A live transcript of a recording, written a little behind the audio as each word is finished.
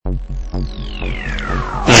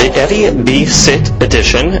The Eddie B. Sit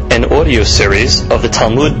edition and audio series of the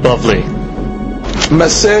Talmud Bavli.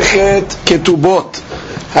 Masechet Ketubot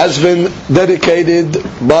has been dedicated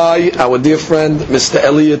by our dear friend Mr.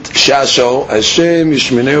 Elliot Shasho. Hashem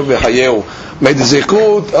Yishmeneu v'Hayeu. May the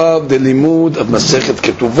zikut of the limud of Masechet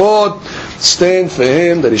Ketuvot stand for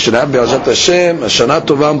him, that he should have Be'ezrat Hashem Shana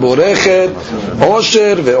Tova Borechet,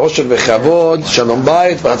 Osher ve'Osher ve'Chavod, Shalom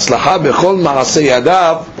Bayit v'Hatzlacha b'chol ma'aseh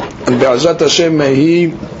yadav, and Be'ezrat Hashem may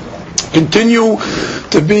he continue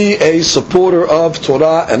to be a supporter of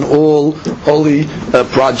Torah and all holy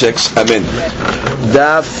projects. Amen.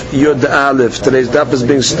 Daf Yud Aleph. Today's daf is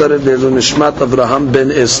being studied by Nishmat Avraham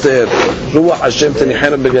ben Esther. Ruach Hashem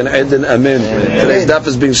Tenichena Began Eden. Amen. Today's daf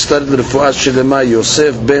is being studied by Refuah Shlema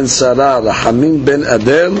Yosef ben Sarah, Rahamim ben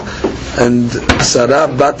Adel, and Sarah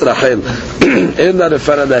bat Rachel. Inna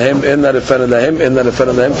refana lahem, inna refana lahem, inna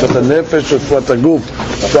refana lahem. For the nefesh, for the guf,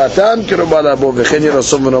 Fatam kirubal abo v'chen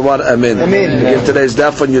yirasov v'nomar amen. Again, today's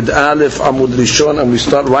daf on Yud Aleph Amud Rishon, and we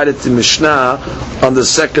start right at the Mishnah on the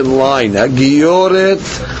second line. Hagioret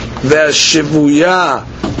v'ashivuya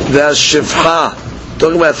v'ashivcha.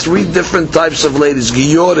 Talking about three different types of ladies.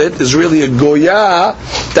 Gioret is really a goya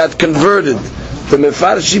that converted. The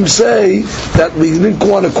Mefarshim say that we didn't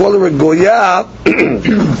want to call her a goya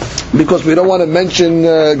because we don't want to mention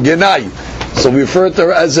genai, so we refer to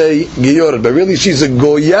her as a gioret. But really, she's a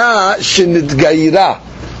goya shenitgaira.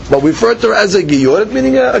 But we refer to her as a gioret,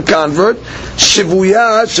 meaning a convert.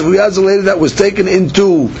 Shivuya is a lady that was taken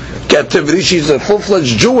into captivity. She's a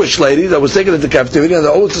full-fledged Jewish lady that was taken into captivity, and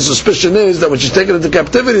the only suspicion is that when she's taken into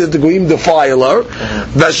captivity, that the goyim defile her.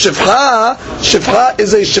 The shifcha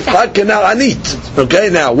is a shifcha kena'anit. Okay,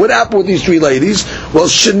 now what happened with these three ladies? Well,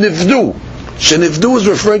 shenivdu is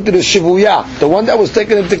referring to the shivuya. The one that was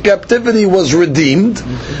taken into captivity was redeemed.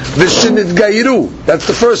 The shenitgairu, that's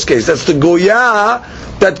the first case. That's the goya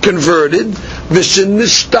that converted,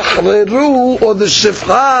 v'shenishtareru, or the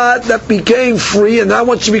shifcha that became free, and now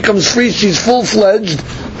once she becomes free, she's full-fledged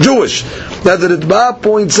Jewish. Now the Ritba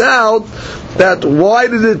points out that why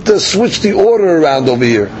did it switch the order around over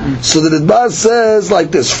here? So the Ritba says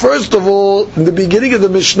like this: first of all, in the beginning of the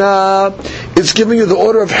Mishnah, it's giving you the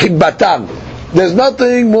order of hibbatan. There's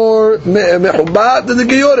nothing more mehubat than the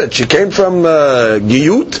Gioret. She came from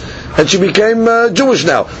Giyut, and she became Jewish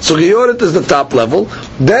now. So Gioret is the top level.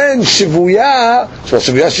 Then Shivuya,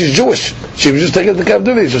 she's Jewish. She was just taken into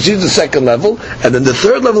captivity, so she's the second level. And then the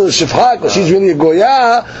third level is Shifcha, because she's really a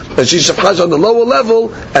Goya, and she's Shifcha on the lower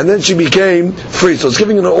level, and then she became free. So it's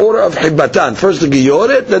giving you an order of Hibbatan. First the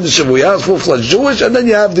Gioret, then the Shivuya, is full-fledged Jewish, and then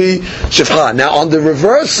you have the Shifcha. Now on the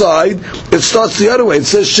reverse side, it starts the other way. It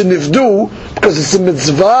says Shenivdu, because it's a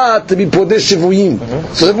mitzvah to be Podeh Shivuyim.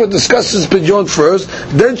 So if we discuss this Pidyon first,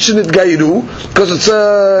 then Gairu, because it's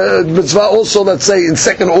a mitzvah also, let's say, in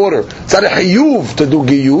second order. It's not a hayuv to do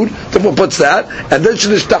giyur, therefore puts that, and then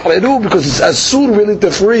shenish tahreru, because it's asur really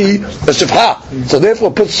to free the shifcha. So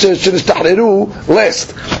therefore puts shenish tahreru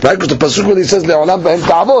last. Right? Because the pasuk really says, le'olam b'hem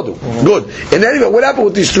ta'avodu. Good. And anyway, what happened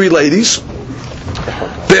with these three ladies?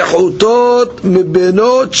 Pechutot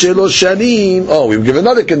mibenot shelosh shanim. Oh, we've given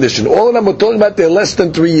another condition. All of them we're talking about, they're less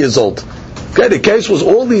than 3 years old. Okay, the case was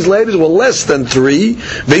all these ladies were less than 3.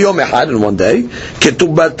 V'yom echad, in one day.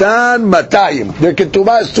 Ketubatan matayim. Their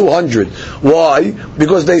ketubah is 200. Why?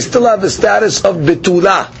 Because they still have the status of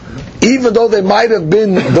betulah, even though they might have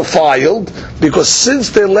been defiled. Because since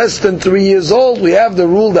they're less than 3 years old, we have the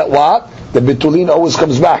rule that what? The betulin always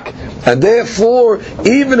comes back. And therefore,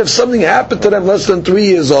 even if something happened to them less than 3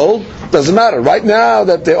 years old, doesn't matter. Right now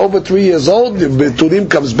that they're over 3 years old, the betulim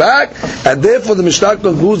comes back, and therefore the Mishnah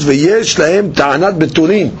concludes, v'yesh lahem ta'anat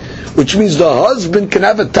betulin, which means the husband can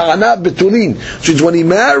have a ta'anat betulin. Which means when he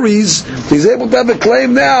marries, he's able to have a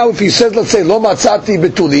claim now. If he says, let's say, lo matzati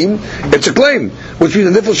betulim, it's a claim. Which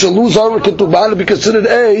means the nifl shall lose her ketubah to be considered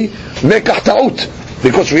a mekach ta'ut.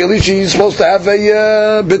 Because really she's supposed to have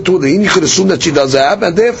a betulin. You could assume that she does have,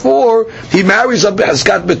 and therefore he marries a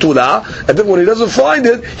heskat betula, and then when he doesn't find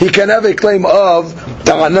it, he can have a claim of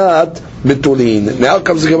ta'anat betulin. Now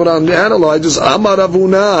comes the Gemara and analyzes Amar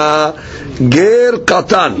Avuna ger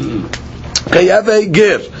katan. Okay, you have a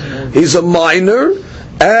ger. He's a minor,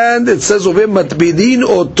 and it says of him matbidin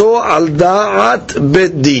oto al da'at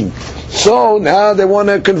bedin. So now they want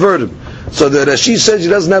to convert him. So the Rashi says he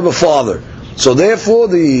doesn't have a father. So therefore,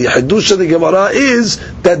 the Hadush of the Gemara is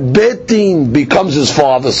that Betin becomes his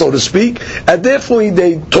father, so to speak, and therefore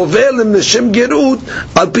they tovel him l'shem gerut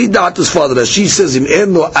al pi da'at his father. As she says, im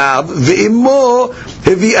en lo av ve'imo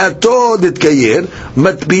הביאתו להתגייר,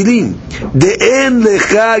 מטבילים. דאין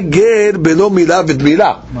לך גר בלא מילה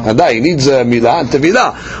וטבילה. עדיין, he needs מילה and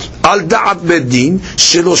טבילה. על דעת בית דין,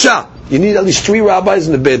 שלושה. You need at least 3 rabbis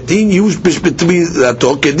in the beit din, use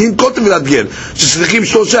בטבילתו, כדין כל טבילת גר, שצריכים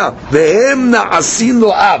 3. והם נעשים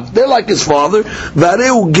לו אב, they're like his father, והרי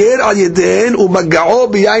הוא גר על ידיהן ומגעו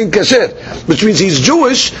ביין כשר. Which means he's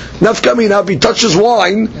Jewish, נפקא מינה, if he touches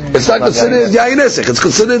wine, it's not considered יין נסך, it's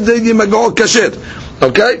considered מגעו כשר.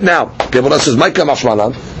 Okay, now, Gemara says, מה יקרה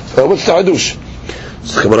משמעלן? What's the חידוש?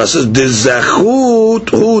 Gemara says, דזכות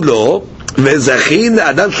הוא לו, וזכין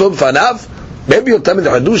לאדם שלו בפניו. Maybe you'll tell me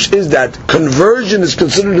the hadush is that conversion is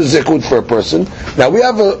considered a zekut for a person. Now we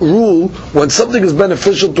have a rule, when something is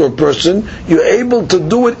beneficial to a person, you're able to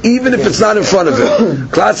do it even if it's not in front of him.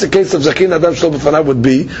 Classic case of zakin adam shlo b'fanav would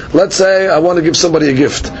be, let's say I want to give somebody a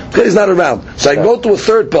gift. Okay, he's not around. So I go to a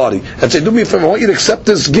third party and say, do me a favor, I want you to accept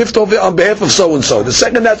this gift over on behalf of so and so. The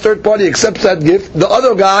second that third party accepts that gift, the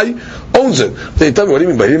other guy owns it. They tell me, what do you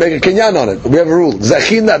mean? But he didn't make a kinyan on it. We have a rule.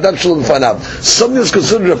 Zakin adam shlo b'fanav. Something that's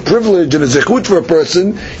considered a privilege and a zekut for a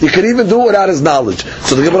person, you can even do it without his knowledge.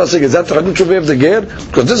 So the Gemara is saying, is that the Hadush of the Ger?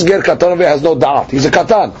 Because this Ger Katan has no da'at. He's a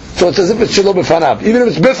Katan. So it's as if it's Shelo B'fanav. Even if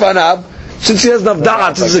it's B'fanav, since he has enough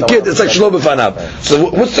da'at, since he's a kid, it's like Shelo B'fanav. So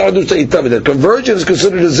what's the Hadush that you tell me? That conversion is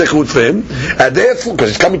considered a Zechut for him, and therefore, because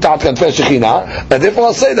he's coming to Atkan Shekhinah, and therefore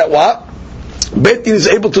I'll say that what? Beit Din is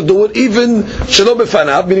able to do it even Shelo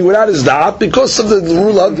B'fanav, meaning without his da'at, because of the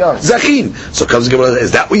rule of Zachin. So comes the Gemara,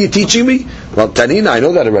 is that what you're teaching me? Well, Tanina, I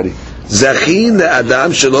know that already. Zachin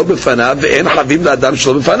le'adam shelo b'fanav ve'en chavim le'adam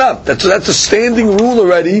shelo b'fanav. That's a standing rule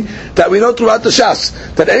already that we know throughout the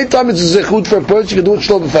Shas. That anytime it's a zechut for a person, you can do it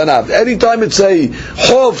shelo b'fanav. Anytime it's a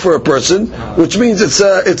chov for a person, which means it's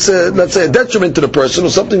let's say a detriment to the person or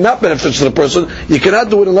something not beneficial to the person, you cannot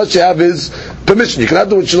do it unless you have his permission. You cannot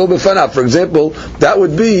do it shelo b'fanav. For example, that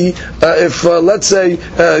would be if let's say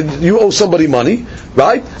you owe somebody money,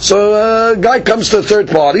 right? So a guy comes to a third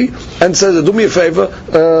party and says, do me a favor,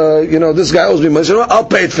 this guy owes me money, so I'll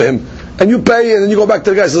pay it for him. And you pay, and then you go back to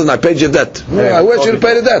the guy and says, I paid you debt. I wish you to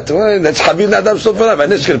pay the debt. That's Chavil Adam Shofanav. I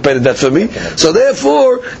wish you to pay the debt for me. So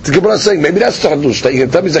therefore, the Gemara is saying, maybe that's the Hadush. That you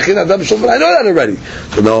can tell me Zachin Adam Shofanav. I know that already.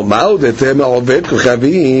 So no,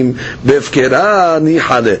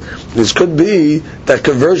 this could be that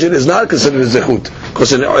conversion is not considered a Zechut.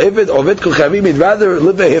 Because an Oved Kochavim, he'd rather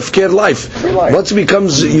live a hefker life. Once he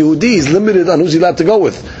becomes Yehudi, he's limited on who's he allowed to go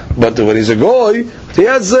with. But when he's a goy, he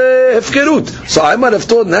has hefkerut. So I might have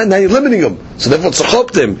thought, now you're limiting him. So therefore it's a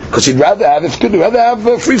him, because he'd rather have hefkerut, he'd rather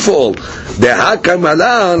have free fall. We have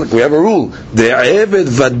a rule.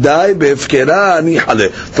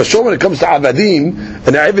 For sure when it comes to avadim,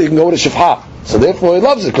 an Eved can go with a shifha. So therefore he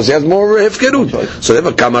loves it, because he has more hefkerut. So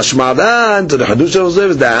therefore kamashmadan, to the hadush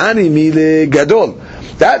of the ani mile gadol.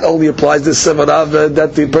 That only applies to sevarav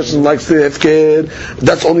that the person likes the hefker.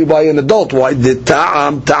 That's only by an adult. Why? The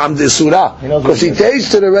ta'am the surah, because he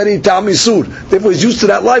tasted already ta'am isur. Therefore he's used to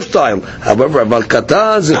that lifestyle. However, aval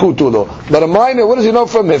katan zechutulo. But a minor, what does he know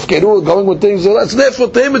from hefkerut, going with things? So that's therefore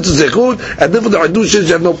to him it's a zechut, and therefore the hadush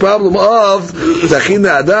you have no problem of zachin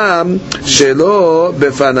adam shelo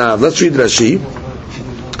befanav. Let's read Rashi.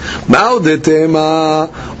 מהו דתמה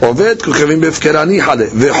עובד כוכבים בהפקרה ניחא לה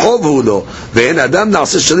וחוב הוא לו ואין אדם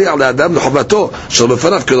נעשה שליח לאדם לחובתו שלא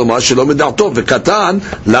בפניו כלומר שלא מדעתו וקטן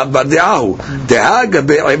לאו בדעה הוא דעה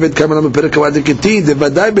גבי עבד כמה למה בפרק כמה דקתי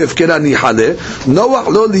דוודאי בהפקרה ניחא לה נוח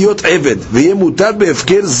לא להיות עבד ויהיה מותר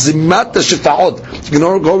בהפקר זימת השפחות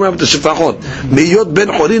גורם את השפחות להיות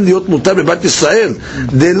בן חורין להיות מותר בבת ישראל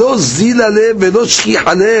דלא זילה לה ולא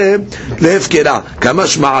שכיחה לה להפקרה כמה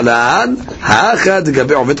שמעלן האחד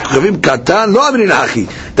לגבי עובד כוכבים קטן, לא אמרין אחי.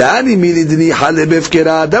 תעני מילי דניחה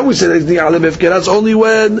לבפקרה. Then we say דניחה לבפקרה is only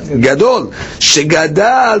when גדול,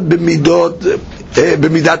 שגדל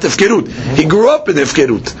במידת הפקרות. He grew up in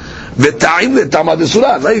הפקרות. וטעים לטעמה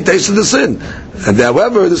דסורה. He tasted the sin. And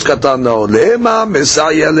however, this קטן no. למה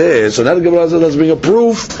מסעיה לה. So now the Gemara says, bring a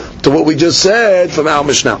proof to what we just said from our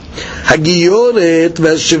Mishnah. הגיורת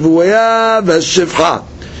והשבויה והשפחה.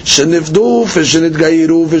 שנפדו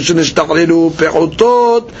ושנתגיירו ושנשתחררו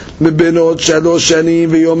פחותות מבנות 3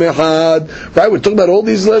 שנים ויום אחד. Right, we're talking about all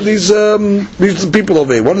these people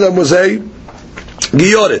over here. One of them was a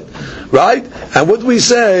Giyoret, right? And what we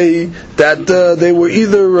say that they were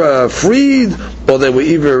either freed, or they were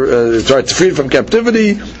either freed from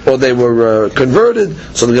captivity, or they were converted.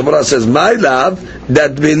 So the Gemara says, "My love,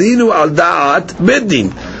 that belinu al da'at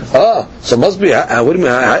bedin." So must be, what do you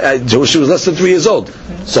mean, she was less than 3 years old.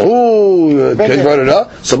 So who converted her?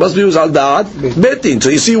 So must be who's al da'at betin. So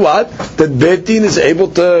you see what? That betin is able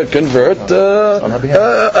to convert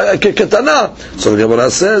ketana. So the Gemara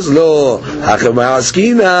says, Lo, hachema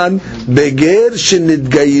askinan, beger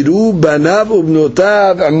shenidgairu banav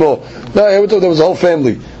ubnotav amo. No, there was a whole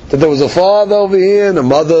family. That there was a father over here and a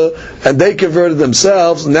mother, and they converted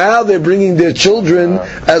themselves. Now they're bringing their children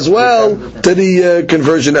as well to the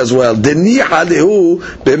conversion as well. Because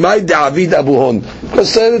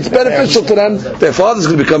it's beneficial to them. Their father's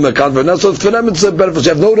going to become a convert now, so for them it's beneficial. You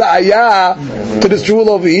have no ra'ayah to this rule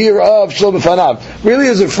over here of shalom b'fanav. Really,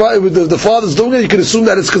 as if the father's doing it, you can assume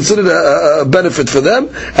that it's considered a benefit for them.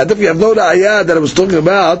 And if you have no ra'ayah that I was talking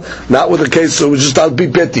about, not with the case, so it was just I'll be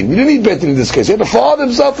betin. You didn't need betin in this case. You had the father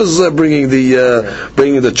himself is bringing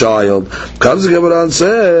the child. Comes the Gemara and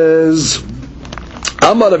says,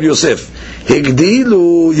 Amar of Yosef,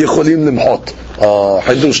 Higdilu Yecholim Limhot.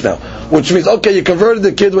 Hadush now. Which means, okay, you converted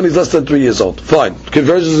the kid when he's less than 3 years old. Fine.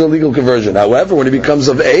 Conversion is a legal conversion. However, when he becomes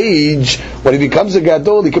of age, when he becomes a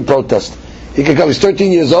gadol, he can protest. He can come, he's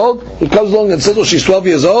 13 years old, he comes along and says, oh, she's 12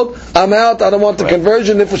 years old, I'm out, I don't want the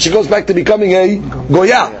conversion. If she goes back to becoming a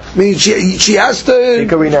goya, I mean, she has to she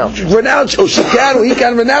can renounce, or she can, or he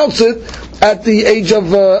can renounce it at the age of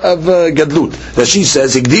gadlut. Now she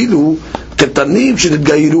says, Igdilu, Ketanim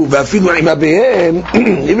שנתגיירו ואפילו עם אביהם,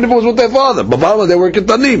 even if it was with their father, but they were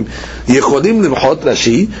Ketanim, יכולים למחות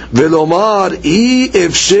רש"י ולומר אי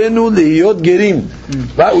אפשנו להיות גרים.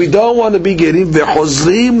 Right? We don't want to be גרים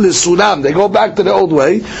וחוזרים לסולם. They go back to the old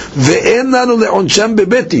way. ואין לנו לעונשם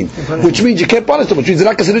בבטין, which means you can't punish them, which means they're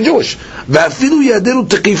not considered Jewish. ואפילו ידינו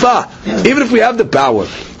תקיפה, even if we have the power.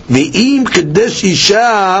 ואם קדש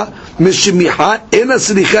אישה משמיחה אין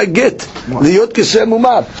הסליחה גט להיות כשם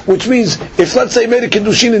מומר, which means if let's say he made a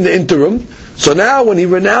kiddushin in the interim, so now when he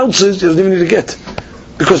renounces he doesn't even need to get,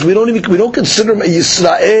 because we don't consider him a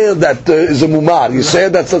Yisrael that is a mumar.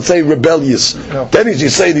 Yisrael that's, let's say, rebellious. No. Then he's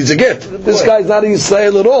Yisrael, he's a get. This guy's not a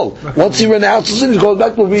Yisrael at all. Once he renounces it, he goes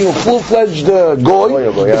back to being a full-fledged goy.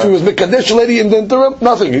 If he was Mekadesh lady in the interim,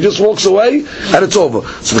 nothing. He just walks away and it's over.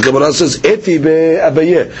 So the Gemara says, Eti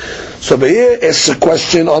be'abayeh. So Abayeh asks a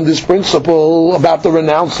question on this principle about the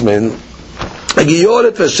renouncement.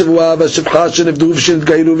 הגיורת והשבועה והשפחה שנפדו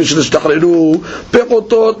ושנתגיירו ושנשתחררו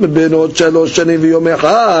פחותות מבינות 3 שנים ויום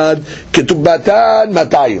אחד כתובתן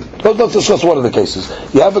 200. Let's discuss one of the cases.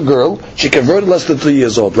 You have a girl, she converted less than 3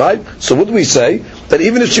 years old, right? So what do we say? That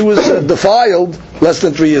even if she was defiled less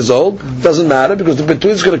than 3 years old, doesn't matter, because the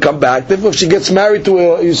between is going to come back. Therefore, if she gets married to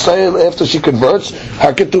a Yisrael after she converts,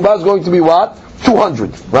 her ketubah is going to be what?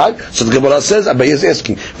 200, right? So the Gemara says, Abaye is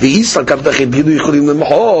asking, if you tell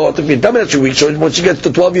me that when she gets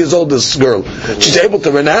to 12 years old, this girl, she's able to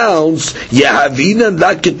renounce,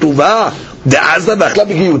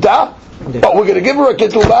 but we're going to give her a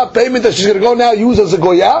ketubah payment that she's going to go now use as a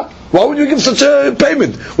goya. Why would you give such a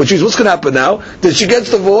payment? Which is, what's going to happen now? That she gets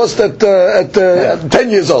divorced at 10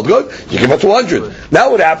 years old. Good? You give her 200.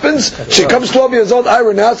 Now what happens? She comes 12 years old, I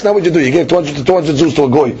renounce, now what you do? You give 200 to 200 zuz to a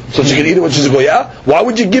goy, so she can eat it when she's a goya? Why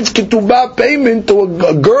would you give ketubah payment to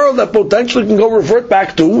a girl that potentially can go revert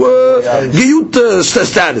back to giyut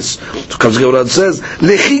status? So comes the Gemara and says,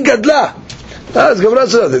 Lechi gadla.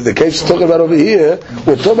 The case we're talking about over here,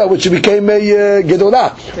 we're talking about when she became a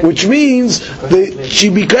gedolah, which means that she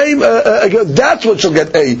became that's what she'll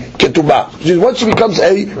get a ketubah. Once she becomes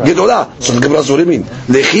a gedolah. So the Gemara says, what do you mean?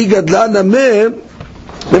 Lechi gadla nameh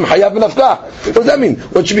What does that mean?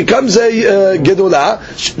 When she becomes a gedolah,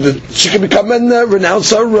 she can become and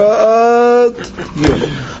renounce her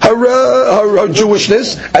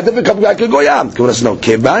Jewishness and then become like a goyam. No,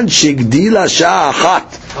 kevan shigdila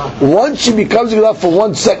sha'achat. Once she becomes gedolah for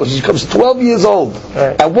 1 second, she becomes 12 years old,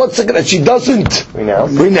 and 1 second, and she doesn't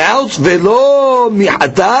renounce, velo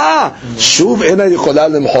mihata shuv ena yichola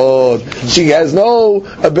lemchod. She has no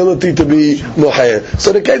ability to be moher.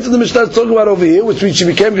 So the case of the Mishnah is talking about over here, which means she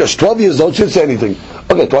became just 12 years old, she didn't say anything.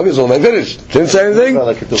 Okay, 12 years old, I finished. She didn't say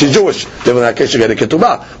anything, she's Jewish. Then in that case, she got a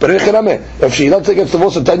ketubah. But if she let's say gets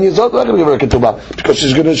divorced at 10 years old, we're not going to give her a ketubah, because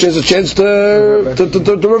she has a chance to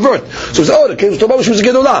revert. So we say, the case was talking about she was a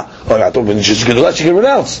gedolah. Oh, I thought when she's a gedolah, she can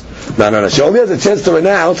renounce. No. She only has a chance to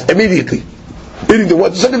renounce immediately.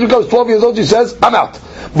 The second she becomes 12 years old, she says, I'm out.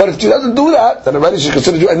 But if she doesn't do that, then already she's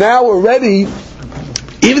considered Jewish. And now already,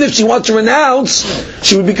 even if she wants to renounce,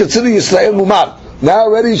 she would be considered Yisrael Mumar. Now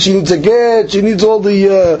already she needs a get. She needs all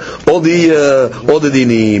the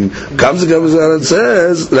dinim. Comes the Gemara and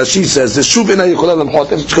says, Rashi says, the shuv ina yichola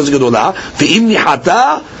lamchot if because gedola. Ve'im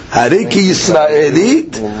nihata hariki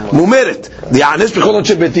Yisraelit mumeret. The anis b'chol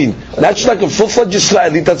shebetin. That's like a full-fledged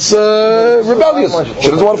Israelite that's rebellious. She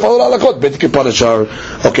doesn't want to follow the halakot. Bet ki punish her.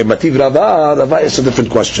 Okay, mativ Rava is a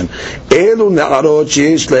different question. Elu ne'arot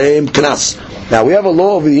sheyesh lehem knas. Now we have a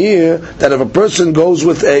law over here that if a person goes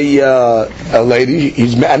with a lady,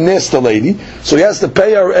 he's anest a lady, so he has to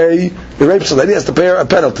pay her he rapes a lady, he has to pay her a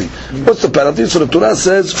penalty. What's the penalty? So the Torah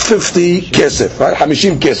says 50 kesef, right?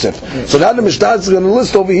 50 kesef. So now the Mishnah is going to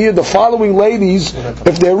list over here the following ladies,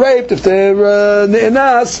 if they're raped, if they're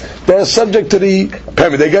ne'enas, they're subject to the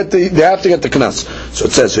payment. They have to get the knas. So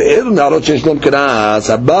it says,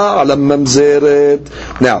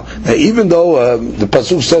 now even though the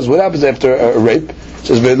pasuk says what happens after a rape, it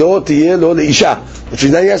says velo tiyeh lo leisha, which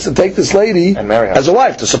means now he has to take this lady as a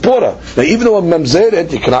wife to support her. Now even though a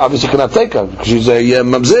mamzeret, you obviously cannot take her because she's a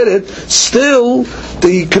mamzeret, still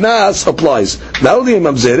the knas applies. Not only a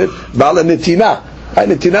mamzeret, bala netina.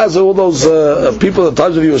 Netinaz are all those people at the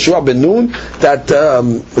times of Yoshua ben Nun that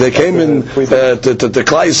they came in to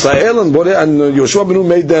Klal Yisrael and Yoshua ben Nun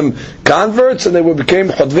made them converts and they became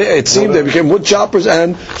chodvei etzim, they became wood choppers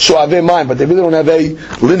and shoavei mayim, but they really don't have a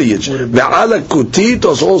lineage. Ve'ala kutit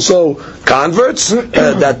was also converts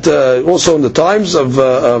that also in the times of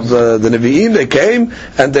the Nevi'im they came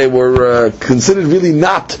and they were considered really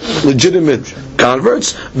not legitimate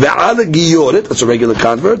converts. Ve'ala giyoret, that's a regular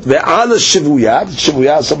convert. Ve'ala shivuyat,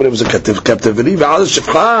 shivuyat, somebody was in captivity. Ve'ala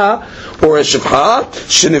shifcha, or a shifcha,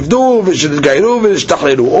 shenivdu, v'shenidgayru,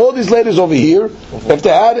 v'nishtachleru. All these ladies over here, if they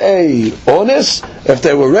had a onus, if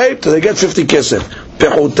they were raped, they get 50 kesef.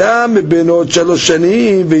 Pechutam benot shalosh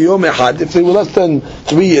shanim v'yom echad. If they were less than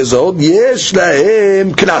 3 years old, yesh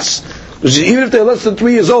lahem knas. Even if they're less than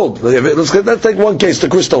 3 years old, let's take one case to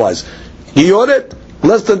crystallize. Giyoret,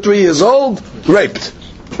 less than 3 years old, raped.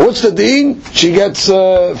 What's the deen? She gets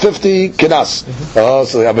 50 kinas.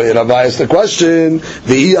 So Rava asked the question, if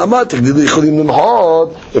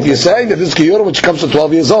you're saying that this kiyura, which comes to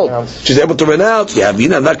 12 years old, she's able to renounce, you're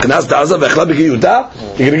going to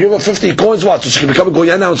give her 50 coins, what? So she can become a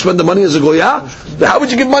goya now and spend the money as a goya? How would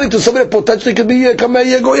you give money to somebody that potentially could become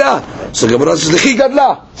a goya? So Gemara says,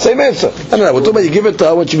 same answer. No, we're talking about you give it to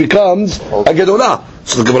her when she becomes a gedolah.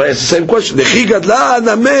 So the Gemara asks the same question.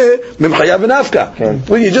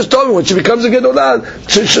 Well, you just told me when she becomes a gedolah,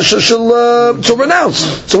 she'll renounce.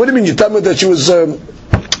 So what do you mean? You tell me that she was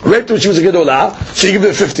raped when she was a gedolah, so you give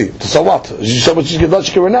her 50. So what? So much she's gedolah,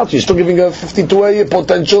 she can renounce. You're still giving her 50 to a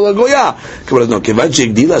potential goya. Gemara no. Once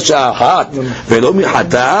she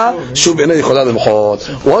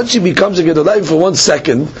becomes a gedolah even for 1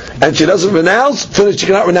 second, and she doesn't renounce, finished, she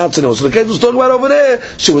cannot renounce anymore. So the case was talking about over there,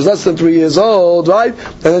 she was less than 3 years old, right?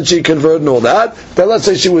 And then she converted and all that. Then let's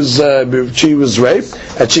say she was raped,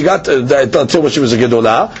 and she got until when she was a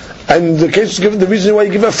gedolah. And the case is given, the reason why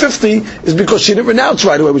you give her 50 is because she didn't renounce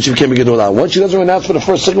right away when she became a gedolah. Once she doesn't renounce for the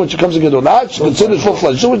first second when she becomes a gedolah, she considers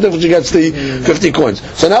full-fledged. So much difference she gets the 50 coins.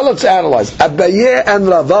 So now let's analyze. Abaye and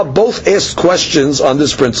Rava both asked questions on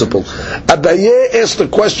this principle. Abaye asked the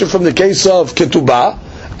question from the case of ketubah,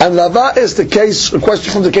 and Rava asked the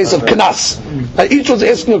question from the case of knas. Each was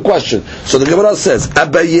asking a question. So the Gemara says,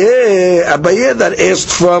 Abaye that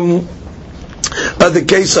asked from the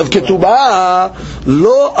case of ketubah,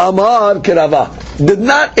 lo amar kerava, did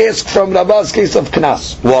not ask from Rava's case of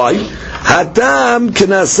knas. Why? Hatam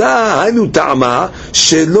knasa hainu ta'ama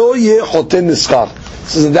shelo ye choten niskar.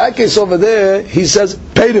 So in that case over there, he says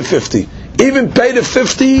pay the 50. Even pay the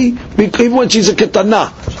 50, even when she's a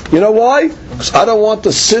ketana. You know why? Because I don't want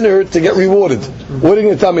the sinner to get rewarded. What are you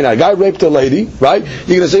going to tell me now? A guy raped a lady, right? You're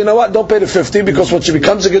going to say, you know what? Don't pay the 50 because when she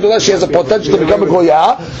becomes a gedolah, she has a potential to become a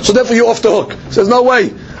goya. So therefore you're off the hook. He says, no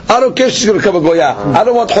way. I don't care if she's going to become a goya. I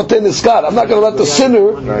don't want choten niskar. I'm not going to let the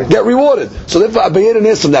sinner get rewarded. So therefore Abaye didn't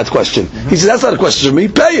ask him that question. He said, that's not a question for me.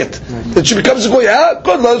 Pay it. Then she becomes a goya.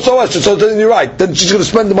 Good. So what? So then you're right. Then she's going to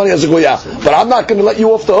spend the money as a goya. But I'm not going to let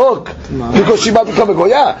you off the hook because she might become a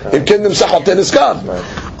goya. It can them choten niskar.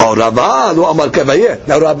 Oh, Rava, no Amar Kavaye.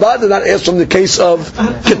 Now, Rava did not ask from the case of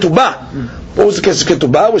ketubah. What was the case of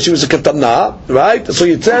ketubah? When she was a ketana, right? So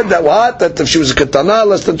you said that what? That if she was a ketana,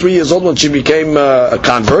 less than 3 years old when she became a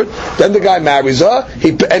convert, then the guy marries her,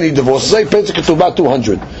 and he divorces her, he pays the ketubah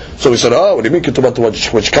 200. So we said, oh, what do you mean ketubah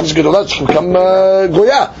 200? When she comes to gedolah, she can become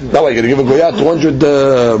goya. Now you're going to give a goya 200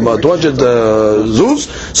 zuz?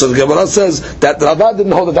 So the Gemara says that Rava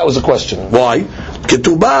didn't hold that was a question. Why?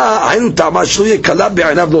 Ketubah, hainu ta'ama shlo yekala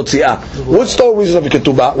bi'inav lotzi'ah. What's the reason of a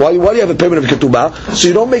ketubah? Why do you have a payment of a ketubah? So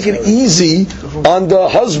you don't make it easy on the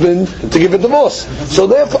husband to give a divorce. So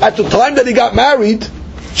therefore, at the time that he got married,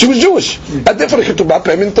 she was Jewish. And therefore the ketubah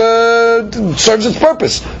payment serves its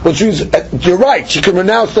purpose. Which means, you're right, she can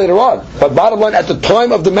renounce later on. But bottom line, at the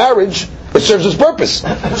time of the marriage, it serves its purpose.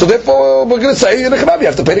 So therefore, we're going to say, in the Chabad, you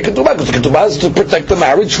have to pay the ketubah, because the ketubah is to protect the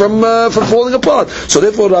marriage from falling apart. So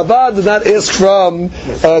therefore, Rava did not ask from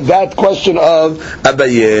that question of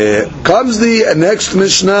Abaye. Comes the next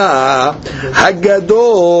Mishnah,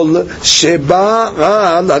 Hagadol Sheba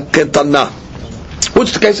al Ketana.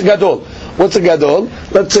 What's the case of Gadol? What's a gadol?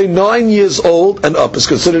 Let's say 9 years old and up is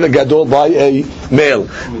considered a gadol by a male.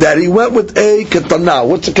 That he went with a ketana.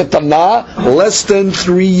 What's a ketana? Less than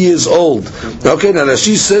 3 years old. Okay, now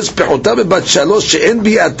she says, the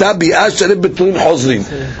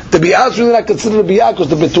bi'ah is really not considered a bi'ah because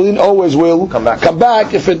the betulin always will come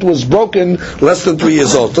back if it was broken less than 3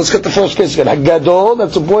 years old. Let's get the first case again. A gadol,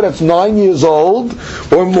 that's a boy that's 9 years old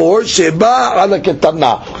or more. Sheba ala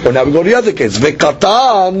ketana. Or now we go to the other case.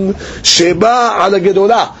 Vekatan Sheba ala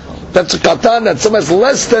gedolah. That's a katan, that's someone that's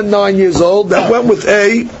less than 9 years old that went with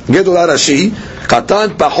a gedolah rashi.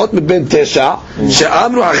 Katan pachot meben tesha.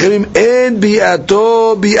 She'amru achirim en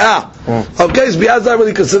bi'ato bi'ah. Okay, so bi'ah is not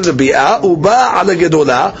really considered a bi'ah. Uba ala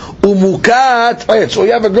gedolah. Umukat ayetz. So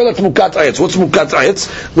you have a girl that's mukat ayetz. What's mukat ayetz?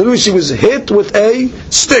 Literally she was hit with a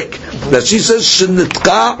stick. That she says,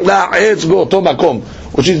 shenitqa la'ayetz be'oto makom.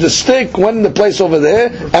 Which is the stick went in the place over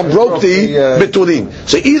there and broke the betulin.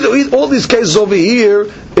 So either all these cases over here,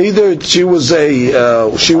 either she was a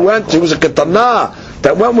ketana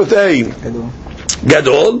that went with a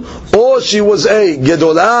gadol, or she was a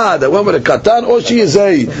gedolah that went with a katan, or she is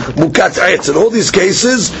a mukat ayetz. In all these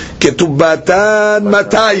cases, ketubatan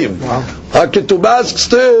matayim. Her ketubah is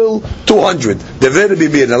still 200.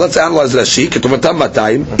 Now let's analyze Rashi. Ketubatan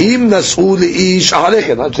matayim. Im nasu li'ish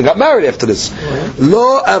alechem. She got married after this.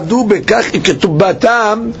 Lo avdu bekach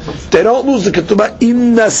ketubatam. They don't lose the ketubah.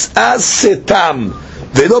 Im nas'a setam.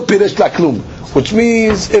 Velo piresh la klum. Which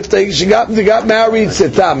means if they got married,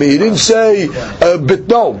 setam. He didn't say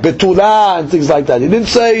betula and things like that. He didn't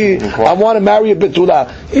say I want to marry a betula.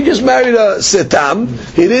 He just married a setam.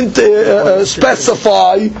 He didn't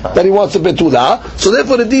specify that he wants a betula. So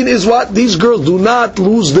therefore, the deen is what these girls do not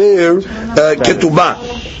lose their ketubah.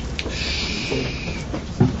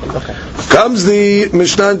 Comes the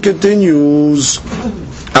Mishnah and continues.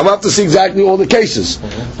 I'm about to see exactly all the cases.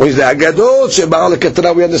 We understand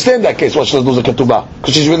that case. Why she doesn't lose a ketubah?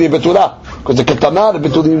 Because she's really a betula. Because the ketana, the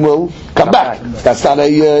betulim will come back. That's not a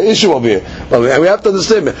issue over here. But we have to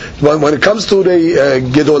understand. When it comes to the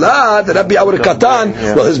gedolah, that bi'ah with a katan,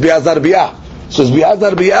 well, his bi'ah is not a bi'ah. So his bi'ah is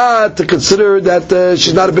not a bi'ah to consider that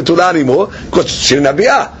she's not a betula anymore because she didn't have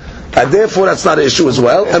bi'ah. And therefore that's not an issue as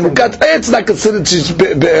well. And mukat it's not considered she's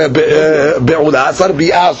be'ula, it's not a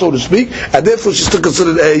bi'ah so to speak, and therefore she's still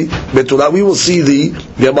considered a betula. We will see the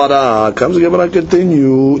Gemara. Comes the Gemara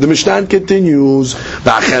continue. The Mishnah continues.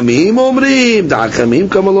 Da'achamim omrim. Da'achamim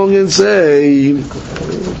come along and say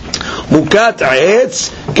mukat etz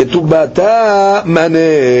ketubata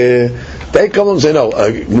maneh. They come along and say, no,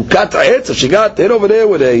 mukat ayetz, if she got hit over there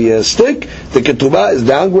with a stick, the ketubah is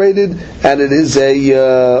downgraded, and it is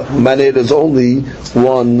a maneh, it is only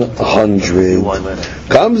 100.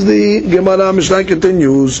 Comes the Gemara, Mishnah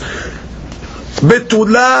continues,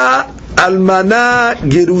 betula almana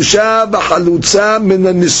girusha b'chalutza min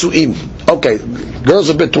nisuim. Okay, girls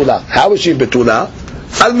are betula. How is she betula?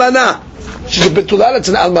 Almana. She's a betula, that's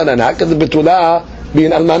an almana. How can the betula be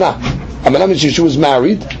an almana? Almana means she was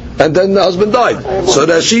married, and then the husband died. So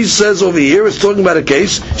that she says over here, it's talking about a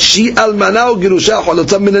case, she almana girusha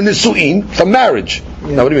chalutza min nisuim, from marriage.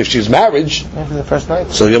 Now what do you mean? If she's married, maybe the first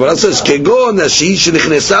night. So the Gemara says, kegon nashi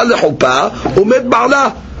shenechnesa lechupa umet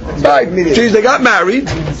ba'ala. Right, they got married,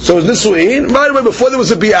 so it was nisuin. Right away before there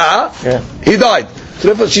was a bi'ah, he died. So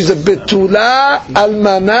therefore she's a betula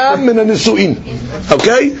almana min nisuin.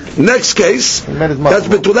 Okay, next case, that's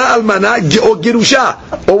betula almana or girusha.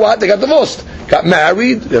 Or what? They got divorced. Got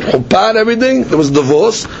married, they had chuppah and everything, there was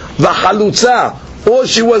divorce. V'chalutza, or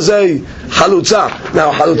she was a halutza.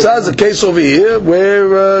 Now halutza is a case over here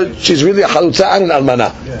where she's really a halutza and an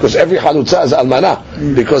almana, because every halutza is almana,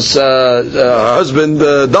 because her husband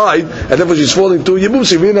died, and therefore she's falling to yibum.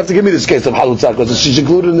 So you really have to give me this case of halutza, because she's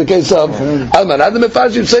included in the case of almana. The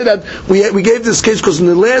Mefarshim you say that we gave this case because in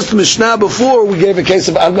the last Mishnah before we gave a case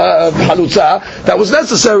of halutza that was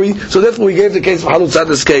necessary, so therefore we gave the case of halutza in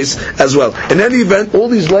this case as well. In any event, all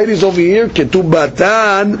these ladies over here,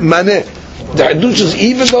 ketubatan maneh, they're hadushas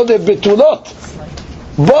even though they're betulot,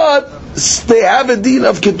 but they have a deen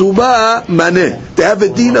of ketubah maneh. They have a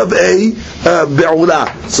deen of a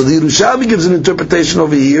be'ulah. So the Yerushalmi gives an interpretation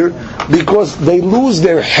over here because they lose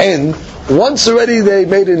their hen. Once already they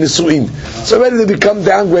made a nisuin. So already they become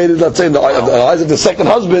downgraded, let's say, in the eyes of the second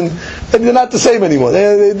husband, and they're not the same anymore.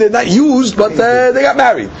 They're not used, but they got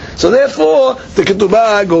married. So therefore, the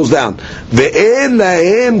ketubah goes down. Ve'en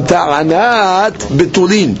lahem ta'anat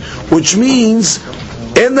betulin, which means,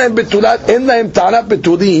 en lahem ta'anat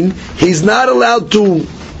betulin, he's not allowed to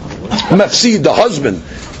mafsid, the husband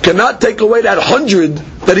cannot take away that 100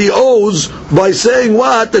 that he owes by saying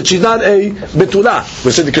what? That she's not a betulah.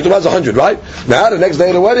 We said the ketubah is 100, right? Now the next day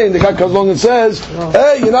of the wedding, the guy comes along and says,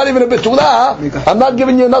 hey, you're not even a betulah, I'm not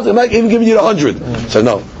giving you nothing, I'm not even giving you the 100. So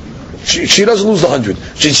no. She doesn't lose the 100.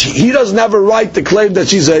 He doesn't have a right to claim that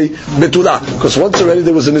she's a betulah. Because once already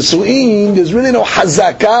there was a nisu'in, there's really no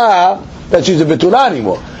hazakah that she's a betulah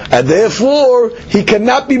anymore. And therefore, he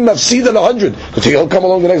cannot be mafsid at 100. Because he'll come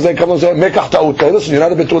along the next day, come along and say, Mekah ta'ut, listen, you're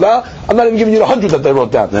not a betulah, I'm not even giving you the 100 that they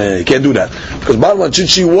wrote down. No, you can't do that. Because Barman, since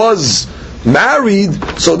she was married,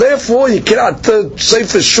 so therefore you cannot say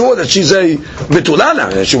for sure that she's a betulah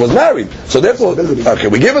now. She was married. So therefore, okay,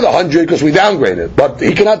 we give her the 100 because we downgraded. But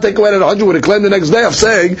he cannot take away that 100 with a claim the next day of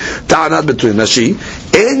saying, ta'anat betulah. Nashi,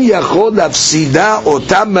 en yachod lafsida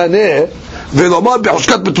otam maneh, he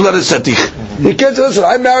can't say, listen,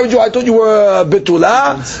 I married you, I thought you were a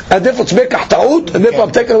betulah, and therefore it's mekah ta'ut, and therefore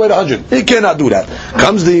I'm taking away the 100. He cannot do that.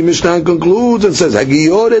 Comes the Mishnah and concludes and says,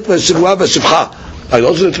 Hagiyoret v'shivua v'shivcha.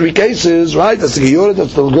 Those are the three cases, right? That's the Giyoret,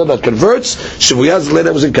 that's the girl that converts, Shivuyah is the lady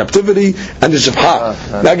that was in captivity, and the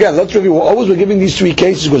Shivcha. Now again, let's review, we're giving these three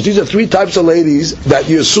cases, because these are three types of ladies that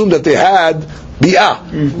you assume that they had Bi'ah.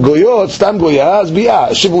 Goyot, Stam Goyah is Bi'ah.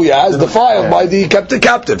 Shivuyah is defiled by the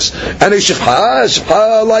captives. And a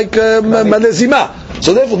Shivcha like Malezima.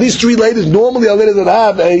 So therefore, these three ladies normally are ladies that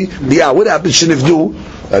have a Bi'ah. What happens? Shinivdu.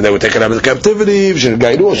 They were taken out of the captivity.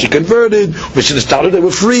 She converted. They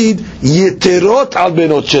were freed. Yeterot al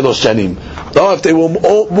benot shelosh shanim. No, if they were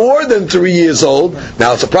more than 3 years old,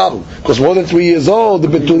 now it's a problem. Because more than 3 years old, the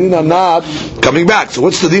betulin are not coming back. So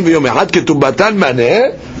what's the din? Yomi had ketubatan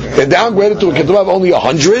maneh. They downgraded to a ketubah of only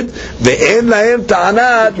 100. Ve'en lahem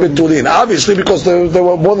ta'anat betulin. Obviously, because they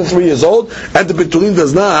were more than 3 years old, and the betulin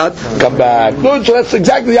does not come back. Good. So that's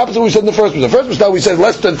exactly the opposite of what we said in the first one. The first one we said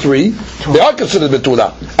less than 3, they are considered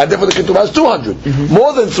betulah, and therefore the ketubah is 200.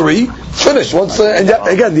 More than 3, it's finished. Once, and yet,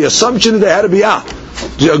 again, the assumption is they had to be out.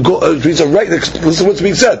 Listen what's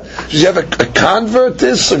being said. You have a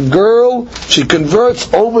convertess, a girl, she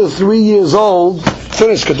converts over 3 years old,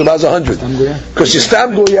 finished, ketubah is 100. Because she's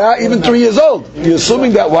stam goyah, even 3 years old. You're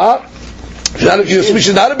assuming that what? You're assuming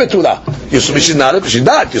she's not a betulah. You're assuming she's not. You're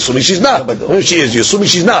assuming she's not. She is. You're assuming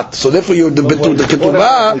she's not. So therefore, the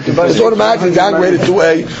ketubah is automatically downgraded to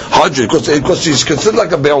 100 because she's considered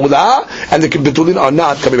like a be'ulah, and the betulin are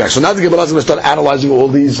not coming back. So now the Gemara is going to start analyzing all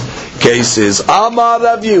these cases. Amar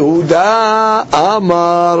Rav Yehuda,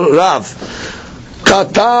 Amar Rav.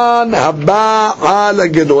 Katan haba ala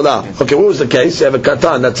gedolah. Okay, what was the case? You have a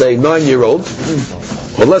katan, that's a 9-year-old,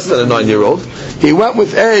 or less than a 9-year-old. He went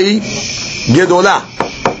with a gedolah.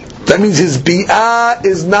 That means his bi'ah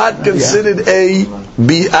is not considered a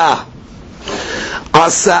bi'ah.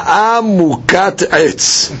 Asa'a mukat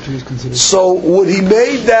etz. So when he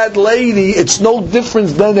made that lady, it's no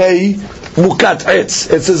different than a mukat etz.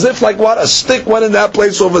 It's as if like what? A stick went in that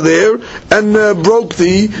place over there and broke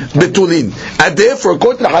the betulin. And therefore,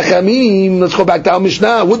 according to Hachamim, let's go back to our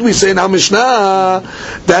Mishnah. What do we say in our Mishnah?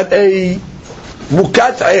 That a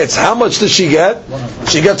mukat etz, how much does she get?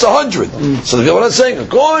 She gets 100. So the Gemara is saying,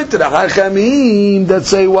 according to the Hachamim, that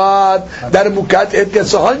say what? That a mukat etz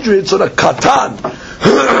gets 100, so the katan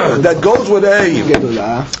that goes with a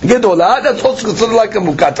gedolah, that's also considered like a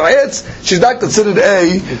mukat etz. She's not considered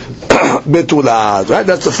a betulah. Right?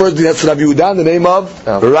 That's the first thing. That's Rav Yehuda, the name of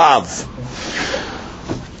Rav.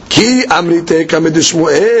 Ki amrite kamed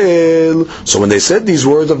Shmuel. So when they said these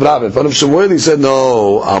words of Rav in front of Shmuel, he said,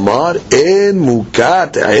 no, Amar en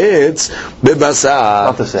mukat etz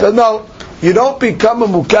bebasar. So no, you don't become a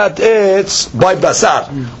mukat etz by basar,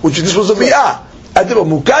 which this was a bi'ah. And the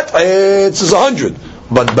mukat etz is 100.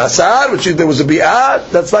 But basar, which there was a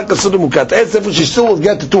bi'ah, that's not considered mukat etz, therefore she still will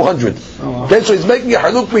get to 200. Okay, so he's making a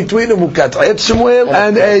haluk between a mukat etz Shmuel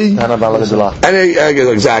and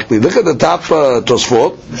a exactly. Look at the top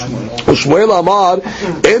Tosfot. Shmuel Amar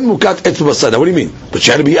en mukat etz basar. Now what do you mean? But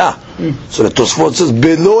she had a bi'ah. So the Tosfot says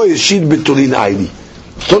below yeshid betulin aidi.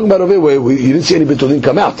 Talking about over where you didn't see any betulin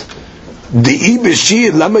come out. The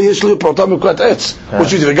ibishid lama yesh li protam mukat etz.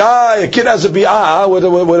 Which means if a kid has a bi'ah with a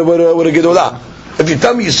gedolah. If you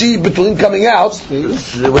tell me you see Betulin coming out, what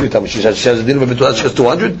do you tell me? She has a din of a Betulin, she has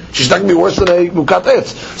 200? She's not going to be worse than a Mukat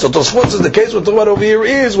Etz. So Tosfot says the case we're talking about over here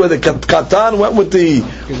is where the Katan went with the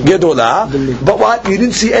Gedolah, but what? You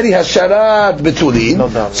didn't see any Hasharat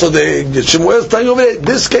Betulin. So the Shemuel's telling you over there,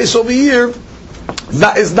 this case over here,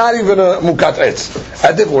 is not even a Mukat Etz.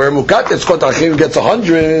 And if where Mukat Etz Kotachim gets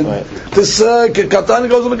 100, this Katan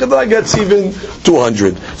goes on the Katan gets even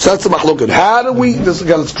 200. So that's the Machlokah. How do we, this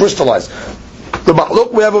again, let's crystallize. The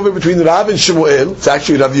Machlok we have over between Rav and Shemuel, it's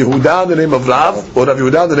actually Rav Yehuda in the name of Rav, or Rav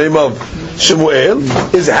Yehuda in the name of Shemuel,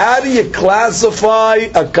 is how do you classify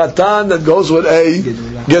a Katan that goes with a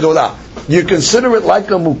Gedolah? You consider it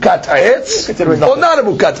like a Mukat Etz, or not a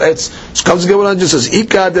Mukat Etz? So comes the Gemara and just says,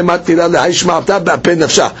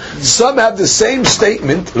 some have the same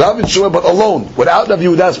statement, Rav and Shemuel, but alone, without Rav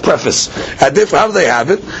Yehuda's preface. And therefore, how do they have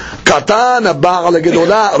it? Katan Ba'al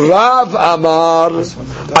Gedolah, Rav Amar,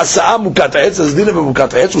 Asa'a Mukat Etz, as din of a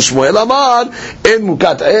Mukat Etz, Shmuel Amar, in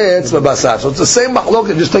Mukat Etz, Babasar. So it's the same Machlok,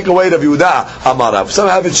 and just take away Rav Yehuda Amar Rav. Some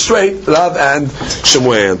have it straight, Rav and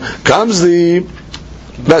Shemuel. Comes the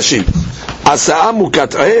Rashi. Asa'a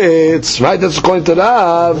Mukat Etz, right? That's according to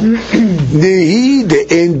Rav. Nehi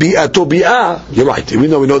de'en bi'ato bi'ah. You're right. Even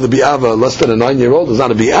though we know the bi'ah of less than a 9-year-old is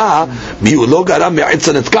not a bi'ah, bi'ulo garam me'etz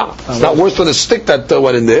netka. It's not worse than a stick that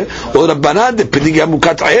went in there. Or Rabbanan depending on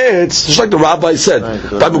Mukat Etz, just like the rabbi said.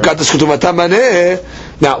 By Mukat Etz Ketuvot maneh.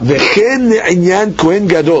 Now, v'chen ne'inyan kohen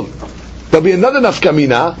gadol. There'll be another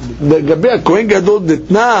nafkamina. The Gabi Kohen Gadol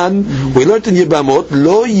Ditnan, we learned in Yibamot,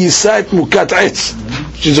 lo yisa et Mukat Etz.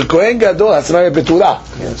 She's a Kohen Gadol, has to marry a Betulah.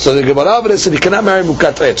 So the Gemara said he cannot marry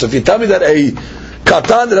Mukat Etz. So if you tell me that a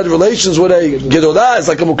Katan that had relations with a Gedolah is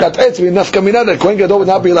like a Mukat Etz, we nafkamina that Kohen Gadol would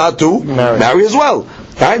not be allowed to marry as well.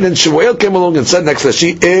 Right? And then Shemuel came along and said next to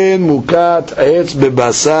she in Mukat Etz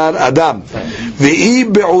bebasar Adam. V'i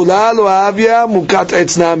be'ula lo avya Mukat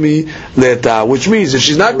Etz nami leta. Which means if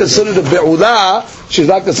she's not considered a be'ula, she's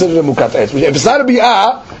not considered a Mukat Etz. If it's not a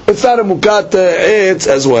bi'ah, it's not a Mukat Etz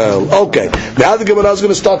as well. Okay. Now the Gemara is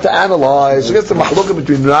going to start to analyze. I guess the Mahlukah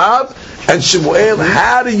between Rav and Shemuel.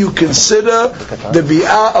 How do you consider the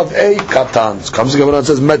bi'ah of a Katan? Comes the Gemara and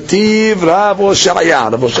says, Mativ Rav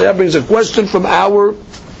Oshaya. Rav Oshaya brings a question from our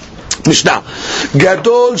Mishnah.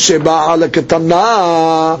 Gadol sheba ala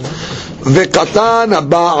ketana vekatan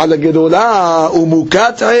haba ala gedola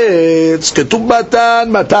umukat etz ketubatan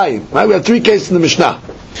matayim. Right, we have 3 cases in the Mishnah.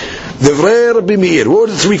 Divrei Rabbi Meir. What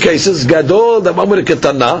are the 3 cases? Gadol that went with a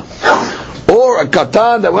ketana, or a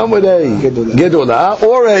katan that went with a gedola,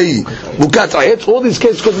 or a mukat etz. All these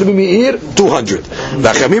cases go to Rabbi Meir 200.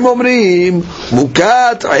 Hachamim omrim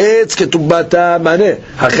mukat etz ketubatan maneh.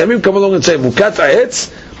 Hachamim come along and say mukat etz.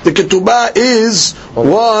 The ketubah is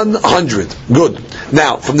 100. Good.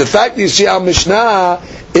 Now, from the fact that you see our Mishnah,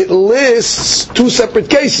 it lists 2 separate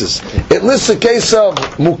cases. It lists the case of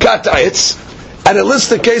Mukat Etz, and it lists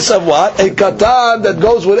the case of what? A Katan that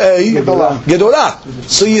goes with a Gedolah.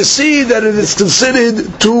 So you see that it is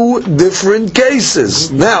considered 2 different cases.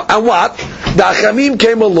 Now, and what? The Achamim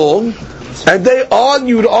came along, and they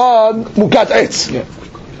argued on Mukat Etz.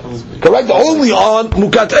 Correct? Only on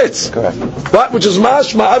Mukat Etz. Correct. Right? Which is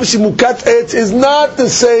mashma. Obviously, Mukat Etz is not the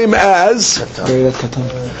same as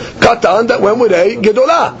Katan that went with a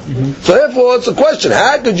Gedolah. So therefore, it's a question.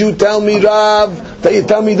 How could you tell me, Rav, that you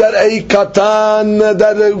tell me that a Katan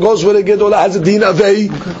that goes with a Gedolah has a din of a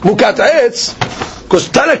Mukat Etz? Because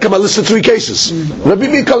Tanakama listed 3 cases. Rabbi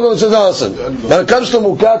B comes along and says, listen, when it comes to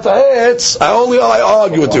Mukat Etz, I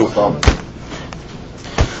argue with you.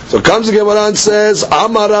 So comes the Gemara and says,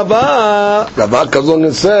 Amar Rava. Rava comes along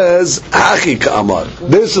and says, Hachi Ka'amar.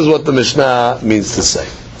 This is what the Mishnah means to say.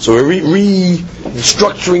 So we're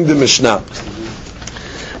restructuring the Mishnah.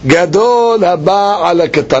 Gadol haba ala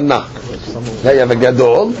ketana. Now you have a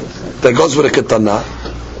gadol that goes with a ketana.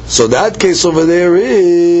 So that case over there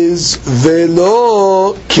is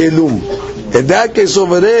velo kelum. In that case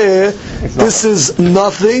over there, this is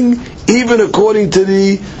nothing, even according to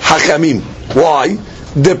the Hachamim. Why?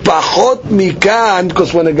 The pachot mikan,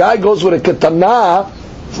 because when a guy goes with a ketana,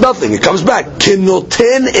 it's nothing. It comes back.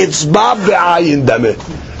 Kenoten etzba be'ayin dameh.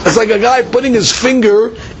 It's like a guy putting his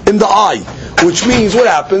finger in the eye, which means what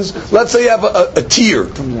happens? Let's say you have a tear,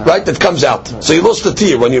 right, that comes out. So you lost the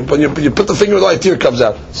tear. When you put the finger in the eye, a tear comes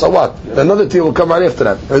out. So what? Another tear will come right after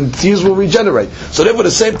that, and tears will regenerate. So therefore, the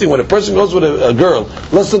same thing. When a person goes with a girl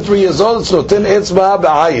less than 3 years old, it's noten etzba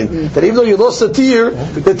be'ayin. That even though you lost the tear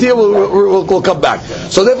will come back.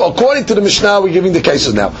 So therefore, according to the Mishnah, we're giving the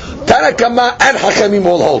cases now. Tanakama and Hachamim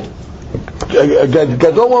all hold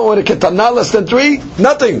Gadol went with a ketana less than 3,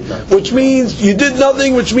 nothing. Which means you did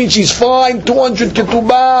nothing, which means she's fine, 200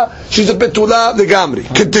 ketubah, she's a betula, the gamri.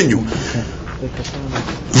 Continue.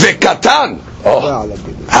 Vekatan.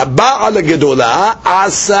 Haba ala gedola,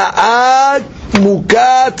 asa'at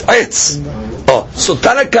mukat etz. So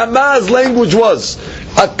Tanakama's language was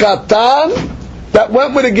a katan that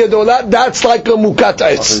went with a gedolah, that's like a mukat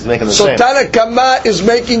etz. So Tanakama is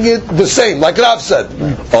making it the same, like Rav said.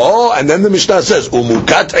 And then the Mishnah says,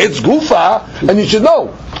 mukat etz gufa, and you should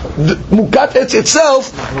know, mukat etz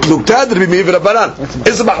itself, luktad Rabbi Meir v'Rabbanan.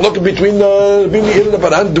 Is the mahlok between Rabbi Meir and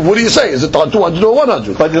Rabbanan? What do you say? Is it 200 or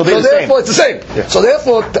 100? But it'll be the therefore, same. it's the same. Yeah. So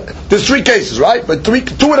therefore, there's 3 cases, right? But 2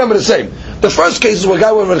 of them are the same. The first case is where a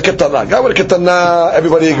guy went with a ketana.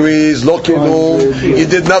 Everybody agrees, lo kinu, he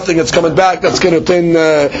did nothing, it's coming back, that's kenutin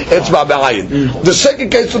etzba ba'ayin. The second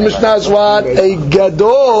case of Mishnah is what? A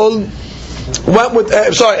gadol went with a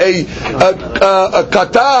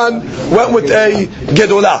katan went with a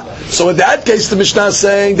gedolah. So in that case, the Mishnah is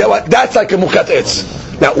saying that's like a mukat etz.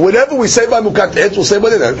 Now, whatever we say by mukat etz, we'll say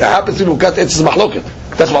what it happens to be mukat etz is mahloket.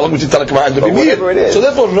 That's mahlok between Tanakh and Rabbi Meir. So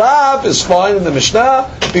therefore, Rav is fine in the Mishnah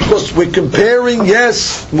because we're comparing,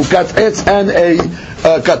 yes, mukat etz and a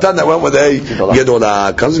katan that went with a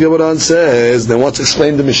gedolah. Comes Gemara and says, then wants to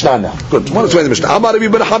explain the Mishnah now. Good. Want to explain the Mishnah? Amar Rabbi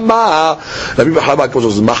Ben Hama. Rabbi Ben Hama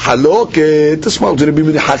goes, mahaloket. Tasma'u to Rabbi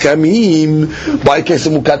Ben Hakamim. By case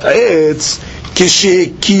of mukat etz,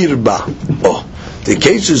 kishe kirba. The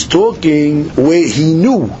case is talking where he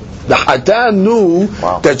knew. The Hatan knew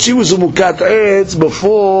that she was a mukat etz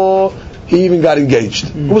before he even got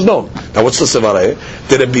engaged. It was known. Now what's the sevara?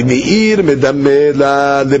 Rabbi Meir medame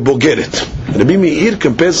la lebogeret. Rabbi Meir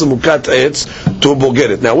compares a mukat etz to a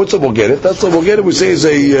bogeret. Now what's a bogeret? That's a bogeret we say is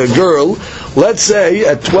a girl, let's say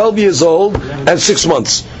at 12 years old and 6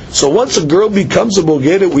 months. So once a girl becomes a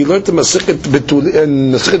bogeret, we learned the Masechet Betulin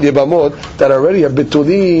and Masechet Yebamot that already a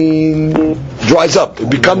betulin dries up. It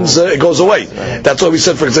becomes, it goes away. That's why we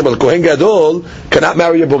said, for example, Kohen Gadol cannot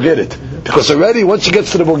marry a bogeret because already once she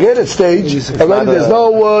gets to the bogeret stage, already there's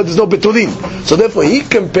no betulin. So therefore, he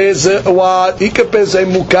compares what? He compares a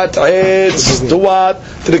mukat etz to what?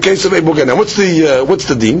 To the case of a bogeret. Now, what's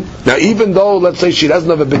the din? Now, even though let's say she doesn't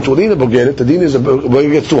have a betulin, a bogeret, the din is a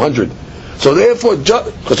bogeret gets 200. So therefore,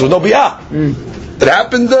 because there was no bi'ah. It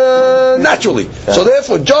happened naturally. So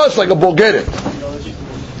therefore, just like a bogeret,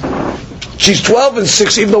 she's 12 and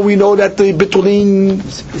 6, even though we know that the betulin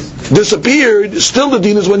disappeared, still the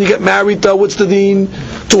din is when you get married, what's the din?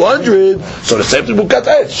 200. So the same thing mukat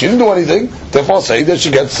etz. She didn't do anything. Therefore, I'll say that she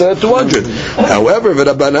gets 200. However,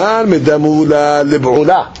 v'Rabbanan medamula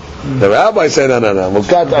lib'ula. The rabbi said, no.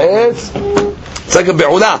 Mukat etz, it's like a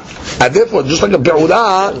be'ula. And therefore, just like a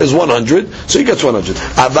be'ula is 100, so he gets 100.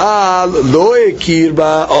 Aval lo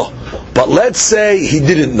ekirba. But let's say he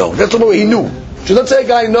didn't know. That's the way he knew. So let's say a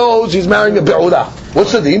guy knows he's marrying a be'ula.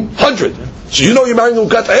 What's the din? 100. So you know you're marrying a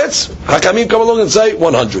mukat etz. Hakamim come along and say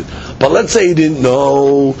 100. But let's say he didn't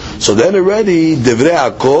know. So then already divrei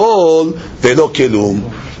hakol velo kelum.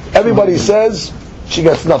 Everybody says she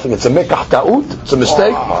gets nothing. It's a mekah ta'ut. It's a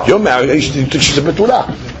mistake. You're married. She's a betula.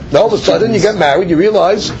 Now all of a sudden you get married, you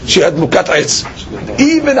realize she had mukat etz.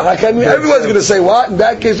 Even everyone's going to say what? In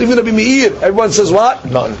that case, even Rabbi Meir, everyone says what?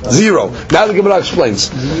 None. 0. Now the Gemara explains.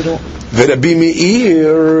 Rabbi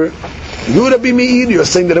Meir, you're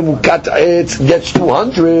saying that a mukat etz gets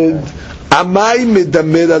 200. Amai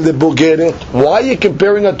medamera lebogeret. Why are you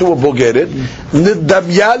comparing her to a bogeret?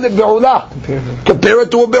 Nedamya lebe'ula. Compare her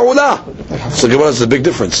to a be'ula. So Gemara says a big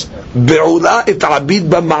difference. Be'ula it'abid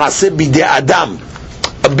b'maaseh bidei adam.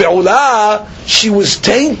 A be'ula, she was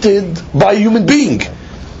tainted by a human being.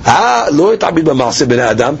 Lo it'abid b'maaseh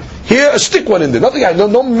b'nei adam. Here, a stick went in there. Nothing.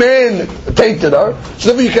 No man tainted her.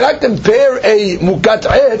 So therefore, you cannot compare a mukat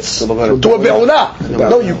etz to a be'ula.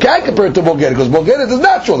 No, you can't compare it to bogeret because bogeret is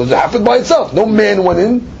natural. It happened by itself. No man went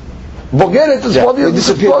in. Bogeret is probably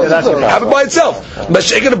disappeared. It happened by itself. But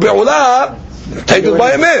shaking a be'ula, tainted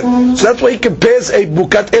by a man. So that's why he compares a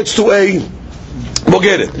mukat etz to a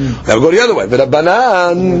bogeret. Now we go the other way.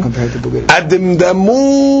 V'Rabbanan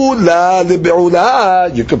adimdamu la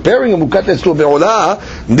lebe'ula. You're comparing a mukat etz to a be'ula.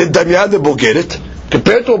 Nidamya lebogeret.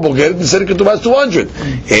 Compared to a bogeret, instead of ketubah is 200.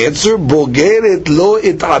 Answer: bogeret lo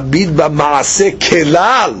itabid b'maaseh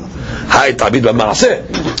kelal. Ha itabid b'maaseh.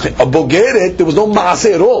 A bogeret, there was no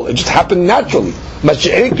maaseh at all. It just happened naturally.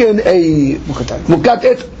 Mashi'ekin a mukat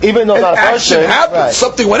etz, even though not a action happened, right.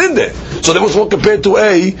 Something went in there. So there was one compared to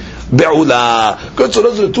a be'ula. Good, so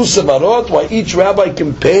those are the two sevarot, why each rabbi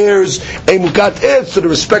compares a mukat etz to the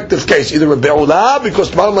respective case, either a be'ula, because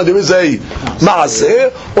there is a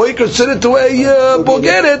ma'aseh, or he considered to a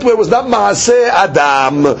bogeret, where it was not ma'aseh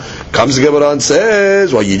adam. Comes the Gemara and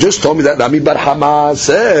says, well, you just told me that Rami Bar Hama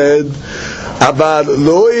said, Abar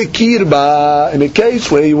lo ekirba, in a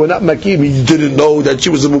case where you were not makir, you didn't know that she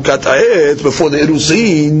was a mukat ayet before the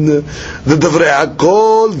irusin, the davrei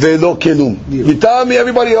hakol velo kelum. You tell me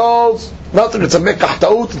everybody else, nothing, it's a mekah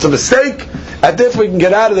ta'ut, it's a mistake, and therefore we can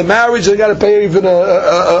get out of the marriage, they got to pay even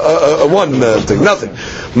a one thing, nothing.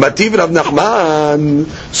 Mativ Rav Nachman,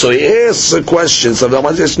 so he asks a question, so Rav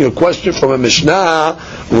Nachman is asking a question from a Mishnah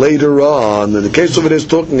later on. In the case of it is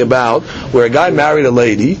talking about where a guy married a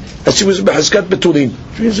lady, and she was a Beheskat Betulin.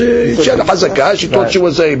 She had a Hazakah, she thought she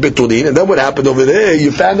was a Betulin, and then what happened over there?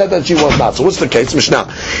 You found out that she was not. So what's the case?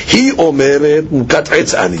 Mishnah. He omeret mukat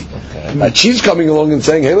etzani. And she's coming along and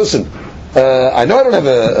saying, hey listen, I know I don't have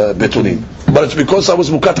a Betulin, but it's because I was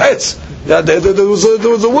mukat etz. Yeah, there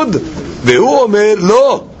was a wood. Vehu omer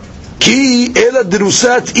lo ki ela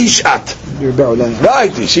derusat ishat.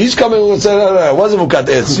 Right, she's coming along and saying, no, it wasn't mukat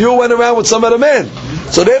etz. You went around with some other man.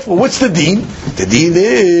 So therefore, what's the deen? The deen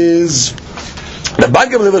is the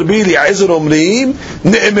Bagam Leverbili Aizer Omrim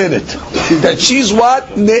ne'emenet. That she's what?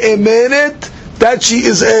 Ne'emenet. That she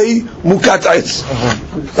is a mukat etz.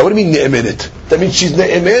 Now what do you mean ne'emenet? That means she's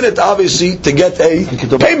ne'emenet, obviously, to get a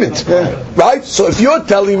payment. Right? So if you're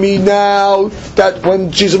telling me now that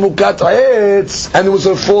when she's a mukat etz, and it was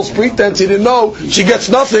a false pretense, he didn't know, she gets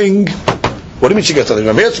nothing. What do you mean she gets something?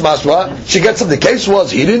 She gets something. The case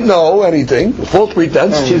was he didn't know anything, false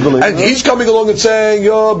pretense, and he's coming along and saying,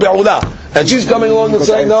 you're be'ula. And she's coming along and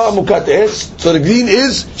saying, no, I'm mukat etz. So the green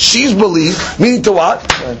is, she's believed, meaning to what?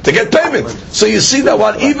 To get payment. So you see that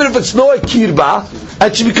what? Even if it's no kirba,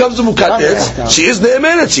 and she becomes a mukat etz, she is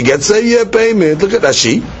ne'emenet, she gets a payment. Look at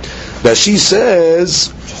Rashi. Rashi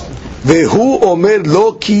says, Vehu omer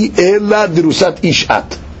lo ki ela dirusat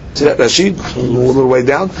ishat. See that Rashi? A little way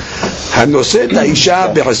down. Hanoset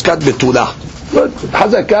ha'isha beheskat betula. Good.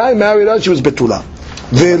 Hazakah married her, she was betula.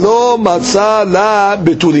 Velo matza la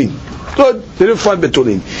betulin. Good. They didn't find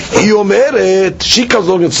betulin. He omeret, she comes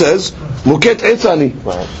along and says, muket etzani.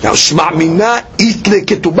 Now, shma mina itle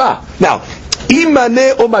ketubah. Now,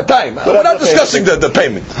 imane o matayim. We're not discussing the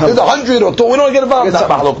payment. There's 100 or 2. We don't get involved in that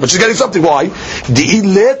mahalok. But she's getting something. Why?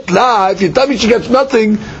 Di'ilet la. If you tell me she gets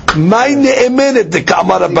nothing, my ne'emenet de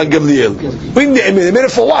ka'amar Rabban Gamliel. We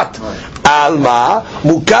ne'emenet for what? Alma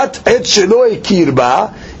mukat et shelo ekir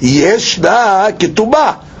ba yesh la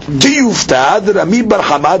ketubah. Tiyuftad Rami Bar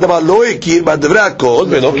Hamad ama lo ekir ba devra kol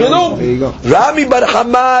velo kelum. Rami Bar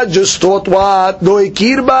Hamad just thought what? Lo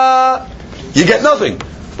ekir ba. You get nothing.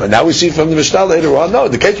 But now we see from the Mishnah later on, no,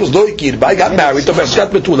 the case was lo ikir, but I got married to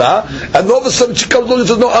Beheskat Betula, and all of a sudden she comes along and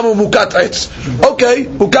says, no, I'm a mukat etz. Okay,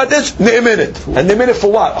 mukat etz, ne'emenet. And ne'emenet for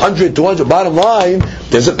what? 100, 200. Bottom line,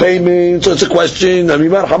 there's a payment, so it's a question. I mean,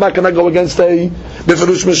 Hama cannot go against a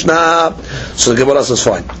Beferush Mishnah. So the Gemara says,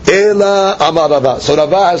 fine. Ela Amar Rava. So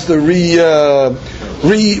Rava has to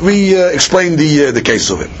explain the case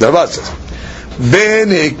of it. Rava says, Ben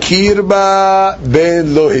hekirba,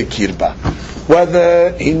 ben lo hekirba.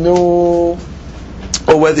 Whether he knew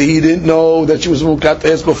or whether he didn't know that she was mukat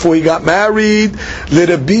etz before he got married,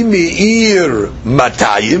 l'Rabbi Meir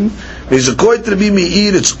matayim. Because according to Rabbi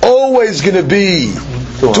Meir, it's always going to be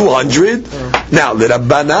 200. Now,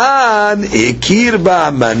 l'Rabbanan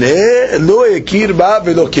ekirba maneh lo ekirba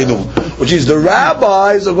velo kelum, which is the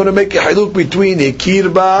rabbis are going to make a haluk between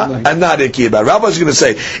ekirba and not ekirba. Rabbis are going to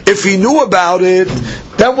say if he knew about it,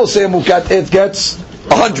 then we'll say mukat etz gets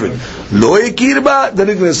 100. Lo ekirba, then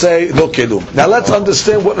he's going to say lo kelum. Now let's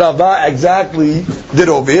understand what Rava exactly did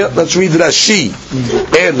over here. Let's read Rashi.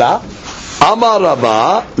 Ela Amar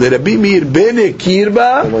Rava leRabbi Meir ben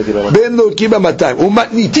ekirba ben lo ekirba matayim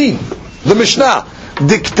umatnitin. The Mishnah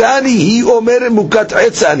diktani hi omer mukat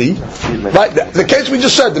etzani. Right, the case we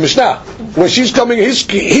just said, the Mishnah, where she's coming,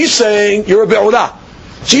 he's saying you're a be'ulah.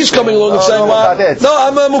 She's coming along and saying, what? No,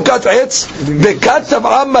 I'm a mukat etz. Bekat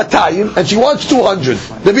tab'am matayim, and she wants 200.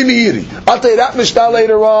 Rabbi Meiri. I'll tell you that Mishnah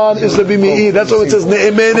later on is Rabbi Meiri. That's what it says,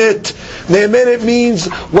 ne'emenet. Ne'emenet means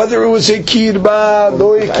whether it was a kirba,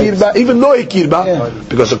 lo kirba, even lo kirba,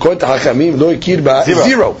 because according to Hachamim, lo kirba is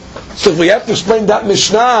 0. So if we have to explain that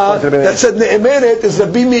Mishnah that said ne'emenet is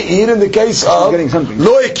Rabbi Meir in the case of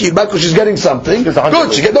lo kirba, because she's getting something.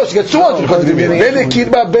 Good, she gets 200. Ben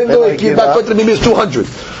kirba, ben lo kirba, according to Rabbi Meir is 200.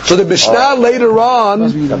 So the Mishnah later on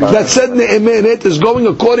that said ne'emenet is going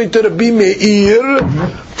according to Rabbi Meir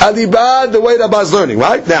alibad, the way Rabbi is learning.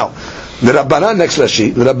 Right now, the Rabbanan next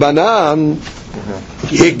Rashi, the Rabbanan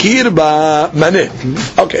Hikir ba maneh.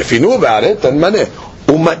 Okay, if he knew about it, then maneh.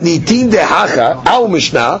 Umatnitin dehacha, our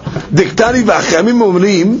Mishnah, diktani v'achamim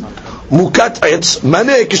omrim, mukat etz,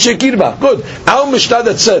 maneh k'shekir ba. Good. Our Mishnah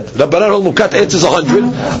that said, Rabbanan hold mukat etz is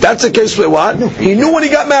 100, that's the case where what? He knew when he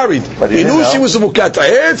got married. He knew she was a mukat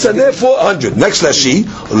etz, and therefore 100. Next Rashi,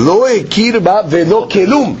 lo hikir ba ve'lo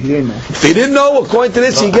kelum. If he didn't know, according to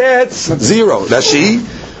this, he gets 0. Rashi,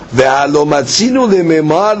 והלא מצינו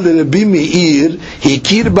לממר לרבי מאיר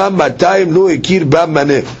הכיר בה 200 לא הכיר בה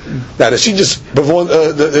מנה. Now she just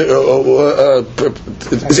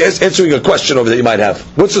is answering a question over that you might have.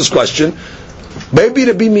 What's this question? Maybe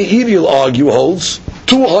Rabbi Meir, you'll argue, holds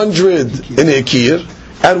 200 in Hikir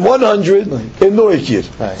and 100 in no Hikir.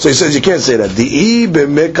 So he says you can't say that. Di'i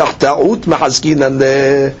b'mekach ta'ut mahaskin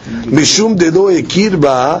ale mishum de lo Hikir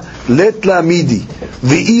ba let la midi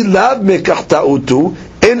v'i lav mekach ta'utu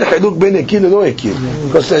in haluk ben Hikir lo Hikir.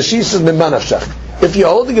 Because she says mimma nafshach. If you're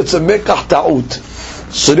holding it's a mekach ta'ut,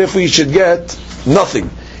 so therefore you should get nothing.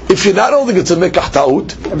 If you're not holding it's a mekach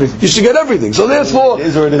ta'ut, you should get everything. So therefore,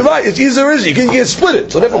 right, it's either or is. You can split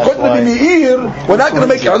it. So therefore, according to Meir, we're not going to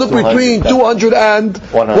make a haluk between 200 and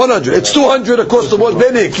 100. It's 200 across the board.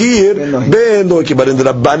 Ben Hikir, ben no Hikir. But in the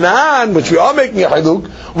Rabbanan, which we are making a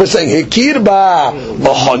haluk, we're saying Hikir ba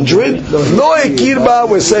 100, no Hikir ba.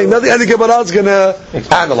 We're saying nothing. And the Gemara is going to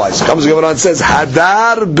analyze. Comes the Gemara and says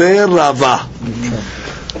Hadar be Rava.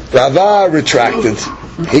 Rava retracted.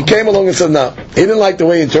 He came along and said, no. He didn't like the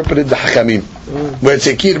way he interpreted the Hakamim. Where it's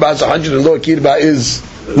Hikir ba is 100 and lo Hikir ba is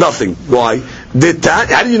nothing. Why?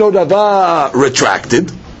 How do you know Rava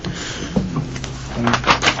retracted?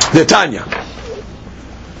 The Tanya.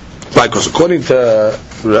 Right, because according to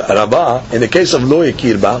Rava, in the case of lo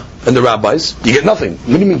Hikir ba and the rabbis, you get nothing.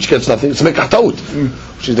 What do you mean she gets nothing? It's a mekach ta'ut.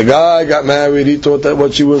 She's the guy got married. He thought that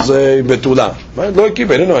what she was a betula. Right? Lo Hikir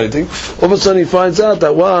ba, he didn't know anything. All of a sudden he finds out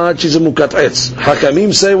that what she's a mukat etz.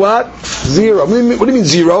 Hakamim say what? 0. What do you mean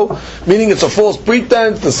 0? Meaning it's a false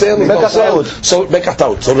pretense. The sale is not sale. So mekach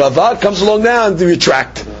ta'ut. So Rava comes along now and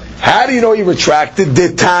retract. How do you know he retracted?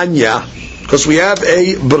 The Tanya, because we have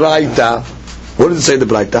a braita. What did it say in the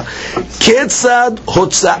Braita? Ketzad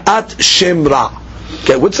hotza'at shemra.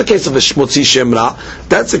 Okay, what's the case of a shmotzi shemra?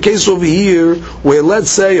 That's the case over here where, let's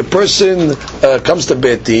say, a person comes to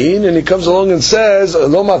Betin and he comes along and says,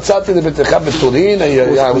 "Lo matzati lebetcha betulin."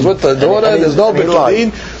 I was with the daughter. There's no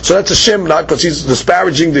betulin, so that's a shemra because he's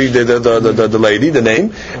disparaging the lady, the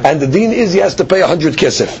name, and the deen is he has to pay 100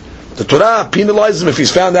 kesef. The Torah penalizes him if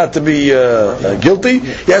he's found out to be guilty.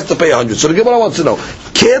 He has to pay 100. So the Gemara wants to know,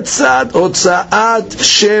 Ketzad hotza'at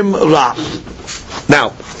shemra.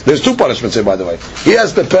 Now, there's 2 punishments here, by the way. He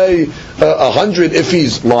has to pay 100 if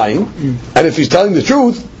he's lying, and if he's telling the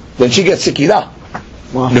truth, then she gets sikira.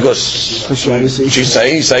 Wow. Because he's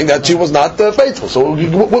saying that she was not faithful. So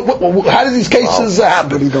how do these cases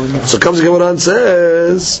happen? So comes the Gemara and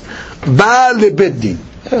says, Ba lebeddin.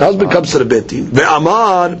 The husband comes to the Betin.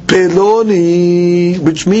 Ve'amar peloni,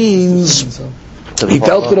 which means he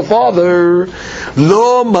tells to the father,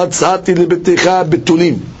 Lo matzati lebeticha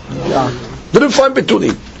betulim. Didn't find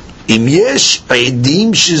betulim. Im yesh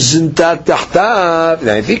eidim shezinta tahtav.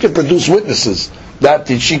 Now, if he can produce witnesses that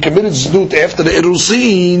she committed znut after the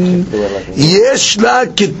Erusin, yesh la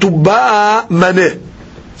ketubah maneh.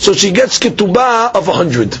 So she gets ketubah of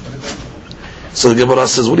 100. So the Gemara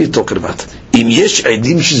says, what are you talking about? Im yesh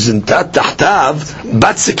eidim shezinta tahtav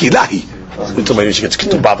bat sekilahi. We're talking about she gets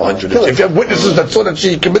ketubah of 100. If you have witnesses that saw that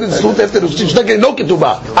she committed znut after she's not getting no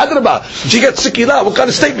ketubah. Adrabah, she gets sekilah. What kind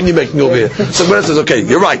of statement are you making over here? So the Gemara says, okay,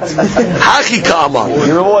 you're right. Haki ka'amar.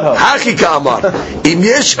 Haki ka'amar. Im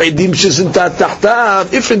yesh eidim shezinta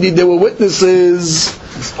tahtav. If indeed there were witnesses,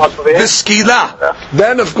 the skila,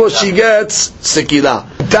 then of course she gets sekila.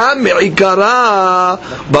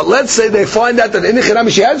 But let's say they find out that in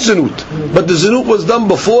Ichirami she had zinut, but the zinut was done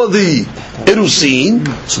before the Irusin,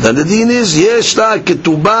 so then the deen is yesh la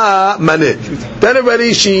ketubah maneh. Then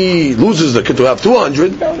already she loses the ketubah of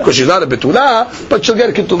 200 because she's not a betula, but she'll get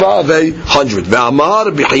a ketubah of 100.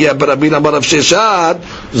 Ve'amar b'chiyah b'rabin amar of sheshad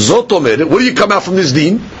zot omer. What do you come out from this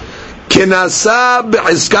deen? Kenasa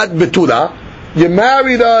b'izkat betula. You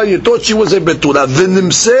married her, you thought she was a betula,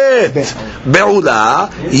 v'nimset be'ula,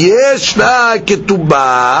 yesh la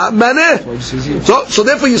ketubah maneh. So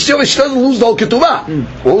therefore you see she doesn't lose the whole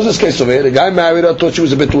ketubah. What was this case over here? The guy married her, thought she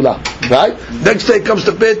was a betula, right? Next day comes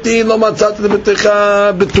to betin, lo matzat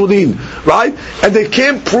lebeticha betulin, right? And they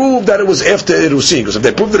can't prove that it was after Irusin, because if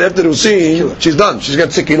they proved it after Irusin, she's done, she's got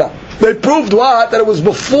sikila. They proved what? That it was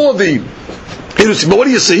before the But what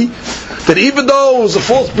do you see? That even though it was a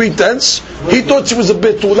false pretense, he thought she was a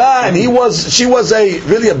betula, and she was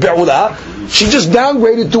really a be'ula. She just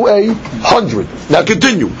downgraded to 100. Now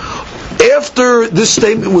continue. After this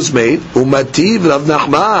statement was made, Umativ Rav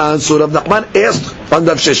Nachman, so Rav Nachman asked on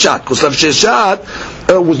Rav Sheshat, because Rav Sheshat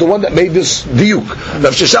was the one that made this diuk.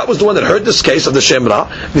 Rav Sheshat was the one that heard this case of the Shemra.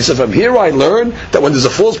 And he said, from here I learn that when there's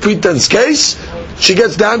a false pretense case, she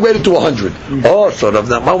gets downgraded to 100. Oh, so Rav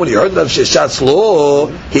Nachman, when he heard Rav Sheshat's law,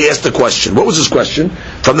 he asked the question. What was his question?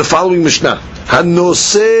 From the following Mishnah.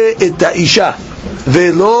 Hanose et ha'isha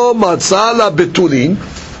velo matzala betulin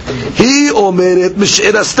he omeret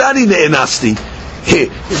mish'erastani ne'enasti.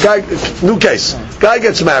 New case. Guy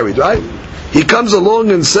gets married, right? He comes along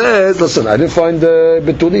and says, listen, I didn't find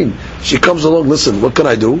betulin. She comes along, listen, what can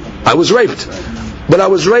I do? I was raped. But I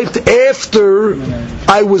was raped after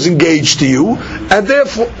I was engaged to you, and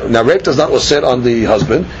therefore, now rape does not was said on the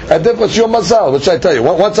husband, and therefore it's your mazal, which I tell you.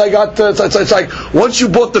 Once I got, it's like, once you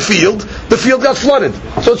bought the field got flooded.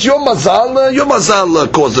 So it's your mazal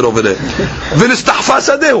caused it over there.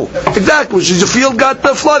 Exactly, which is your field got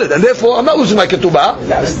flooded, and therefore I'm not losing my ketubah.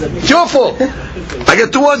 It's your fault. I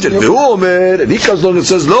get 200. And he comes along and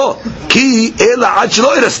says, lo, ki ela ad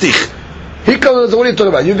shelo erastich. He comes and says, what are you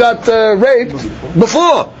talking about? You got raped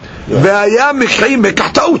before. And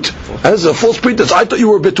this is a false pretense. I thought you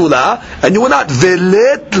were betula, and you were not.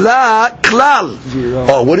 Velet la klal.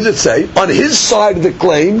 Oh, what does it say? On his side of the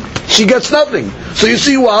claim, she gets nothing. So you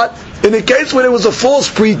see what? In the case where it was a false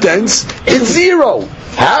pretense, it's 0.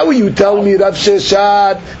 How are you telling me, Rav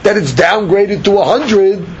Sheshat, that it's downgraded to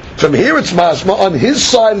 100? From here it's mashma. On his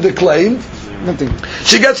side of the claim, nothing.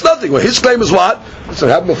 She gets nothing. Well, his claim is what? So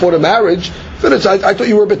it happened before the marriage. Finish. I thought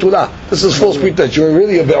you were a betula. This is false pretense. You're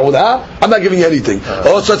really a be'ula. I'm not giving you anything.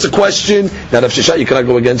 Oh, so that's a question. Now, Rav Sheshat, you cannot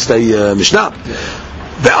go against a Mishnah.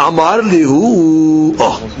 Ve'amar lihu.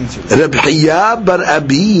 Rav Hiya bar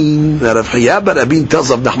Abin. Rav Hiya bar Abin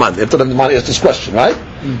tells Rav Nachman. After Rav Nachman asked this question, right?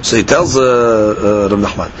 So he tells Rav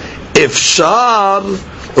Nachman, if Shar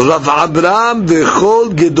Rav Abraham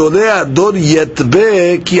v'chol gedolei ador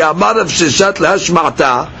yetbe ki amar Rav Sheshat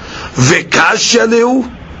lehashma'ta v'kashya lihu.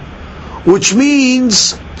 Which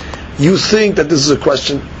means you think that this is a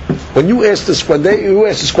question. When you ask this, you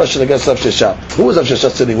ask this question against Rav Sheshat, who was Rav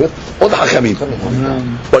Sheshat sitting with? All the Hachamim.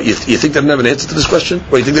 What, you think they never an answer to this question?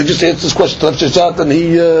 Or you think they just answered this question to Rav Sheshat and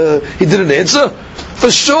he didn't answer?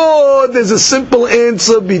 For sure, there's a simple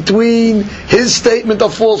answer between his statement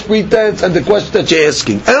of false pretense and the question that you're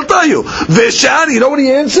asking. And I'll tell you, Veshani, you know what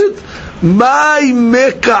he answered? My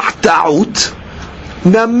mekach ta'ut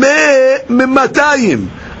nameh mematayim.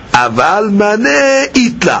 Aval mane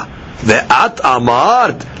itla ve'at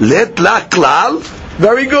amart let la klal.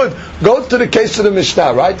 Very good. Go to the case of the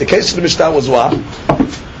Mishnah, right? The case of the Mishnah was what?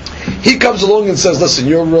 He comes along and says, "Listen,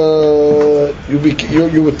 you were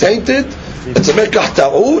tainted. It's a mekach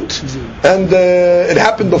ta'ut, and it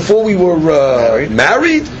happened before we were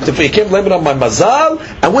married. Therefore, you can't blame it on my mazal."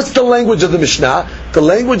 And what's the language of the Mishnah? The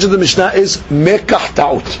language of the Mishnah is mekach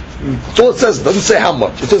ta'ut. So it says, it doesn't say how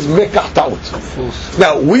much. It says mekach ta'ut.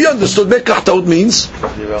 Now we understood mekach ta'ut means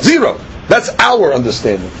 0. That's our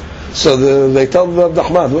understanding. So they tell Rav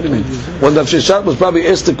Nachman, what do you mean? When Rav Sheshat was probably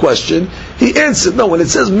asked the question, he answered, no, when it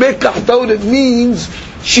says mekach ta'ut, it means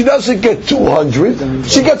she doesn't get 200,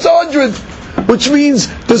 she gets 100. Which means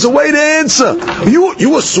there's a way to answer.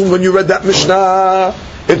 You assume when you read that Mishnah,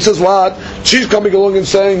 it says what? She's coming along and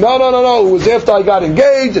saying, no, it was after I got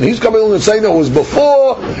engaged, and he's coming along and saying, no, it was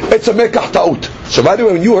before. It's a mekach ta'ut. So by the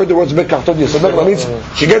way, when you heard the words mekach ta'ut, you said, that means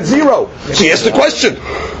she gets 0. So you asked the question,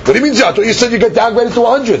 what do you mean, Zato? You said you get downgraded to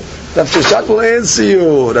 100. Rav Sheshat will answer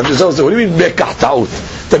you. Rav Sheshat will say, what do you mean mekach ta'ut?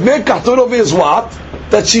 The mekach ta'ut over is what?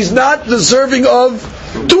 That she's not deserving of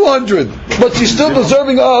 200, but she's still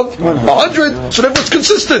deserving of 100, so therefore it's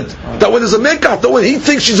consistent. That when there's a mekach, that when he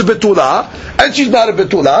thinks she's a betula, and she's not a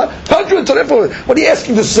betula, 100, so therefore, when are you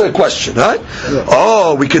asking this question, right? Yeah.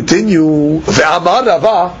 Oh, we continue. Ve'amar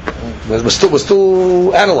Rava, we're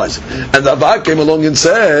still analyzing. And Rava came along and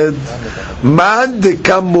said, Man de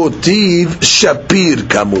kamotiv, Shapir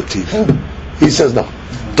kamotiv. He says, no.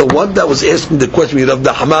 The one that was asking the question, Rav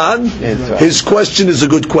Nachman, his question is a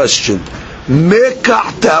good question.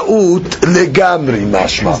 Mekach ta'ut legamri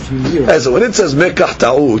mashma. So when it says mekach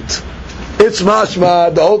ta'ut, it's mashma,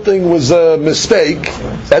 the whole thing was a mistake,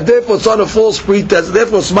 and therefore it's on a false pretense,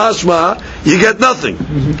 therefore it's mashma, you get nothing.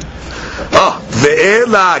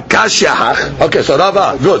 Ve'ela kashahach. Okay, so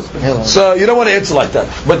Rava, good. So you don't want to answer like that.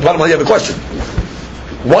 But bottom line, you have a question.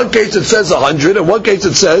 One case it says 100, and one case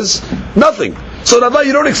it says nothing. So Rava,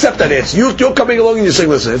 you don't accept that answer. You're coming along and you're saying,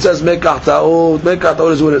 listen, it says mekach ta'od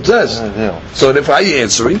is what it says. So if I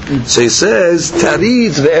answering, so he says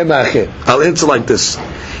tarid ve'emacheh. I'll answer like this.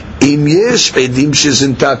 Im yesh edim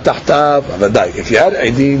shezinta tahtav, avadai. If you had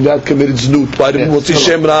edim that committed znut, by the motzi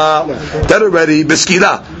shemra, that already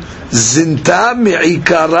beskila. Zinta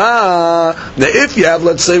mi'ikara. Now, if you have,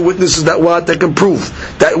 let's say, witnesses that can prove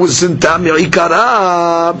that it was zinta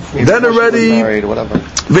mi'ikara, then already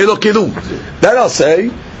velo kilum. Then I'll say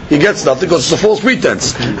he gets nothing because it's a false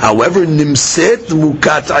pretense. However, nimset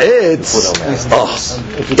mukat etz.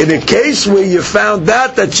 In a case where you found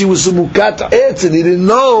out that she was a mukat etz and he didn't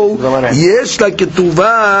know, yesh la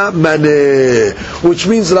ketuvah maneh, which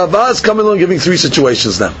means Rava is coming along giving three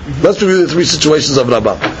situations now. Let's review the three situations of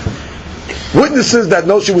Rava. Witnesses that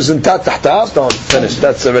know she was in tahtav, don't finish.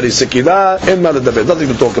 That's already sikila, and nothing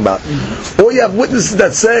to talk about. Or you have witnesses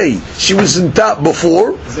that say she was in tat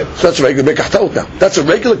before, so that's a regular mekach ta'ut now. That's a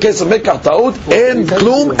regular case of mekach ta'ut and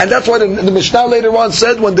klum, and that's why the Mishnah later on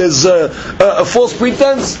said when there's a false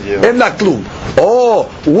pretense, and not klum. Oh,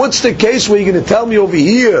 what's the case where you're going to tell me over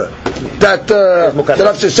here that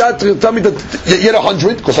Rav Sheshat tell me that you get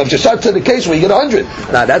 100, because Rav Sheshat said the case where you get 100.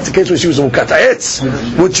 Now that's the case where she was a mukat etz,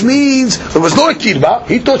 which means it was no kirba.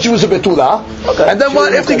 He thought she was a betula, and then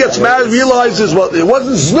what? If he gets married, realizes well, it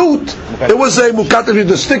wasn't znut, it was a mukat.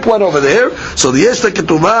 The stick went over there. So the yesh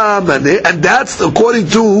ketuvah, and that's according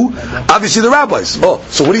to obviously the rabbis. Oh,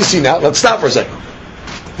 so what do you see now? Let's stop for a second.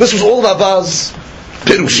 This was all Rava's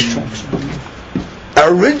pirush.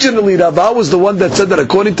 Originally, Rava was the one that said that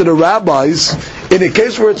according to the rabbis, in a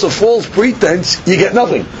case where it's a false pretense, you get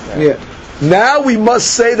nothing. Yeah. Now we must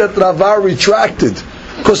say that Rava retracted.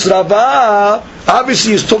 Because Rava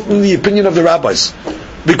obviously is talking the opinion of the rabbis.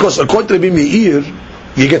 Because according to Rabbi Meir,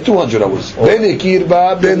 you get 200 hours. Ben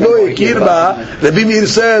ekirba, ben lo ekirba. Rabbi Meir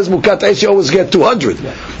says mukat etz you always get 200.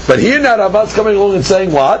 But here now Rava is coming along and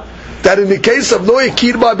saying what? That in the case of lo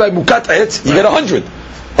ekirba by mukat etz, you get 100.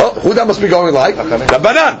 Oh, who that must be going like?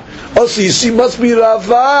 Rabbanan. Oh, so you see, must be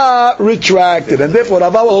Rava retracted, and therefore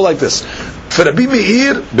Rava will hold like this. For Rabbi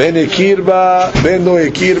Meir, ben ekirba, ben no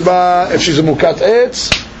ekirba, if she's a mukat etz,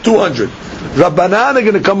 200. Rabbanan are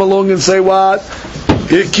going to come along and say what?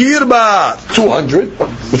 Ekirba, 200,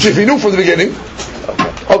 which if he knew from the beginning.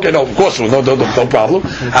 Okay, no, of course, no problem.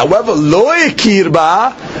 However, lo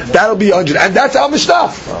ekirba, that'll be 100, and that's our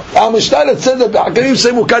Mishnah. Our Mishnah that said that how can you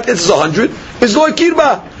say mukat etz is 100? It's lo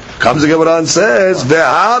ekirba. Comes the Gemara and says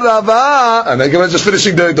ve'harava, and the Gemara is just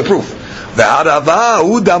finishing the proof. והרבה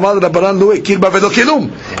הוא דאמר רבנן לא הכיר בה ולא כלום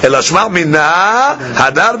אלא שמע מינה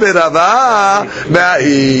הדר ברבה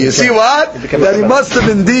מהי. You see what? That he must have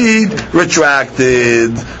indeed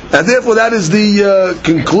retracted, and therefore that is the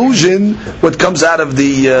conclusion what comes out of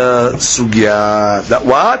the sugya. That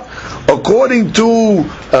what? According to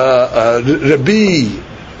Rabbi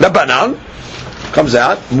Rabbanan comes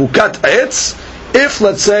out mukat etz, if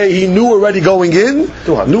let's say he knew already going in,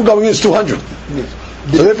 knew going in is 200.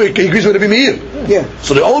 So therefore he agrees with Rabbi Meir. Yeah.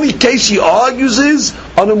 So the only case he argues is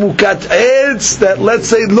on a mukat etz that let's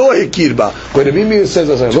say lo hekirba. When Rabbi Meir says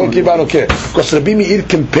lo hekirba, I don't care, because Rabbi Meir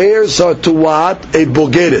compares her to what? A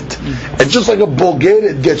bogeret. And just like a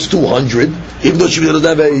bogeret gets 200, even though she doesn't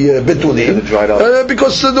have a betulim,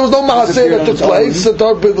 because there was no mahaseh that took place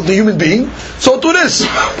with the human being. So to this,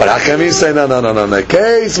 but how can we say no? A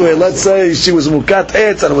case where let's say she was mukat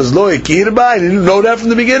etz and it was lo hekirba and he didn't know that from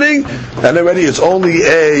the beginning, and already it's only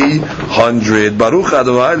 100. Baruch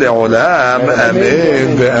Adonai le'olam.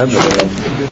 Amen.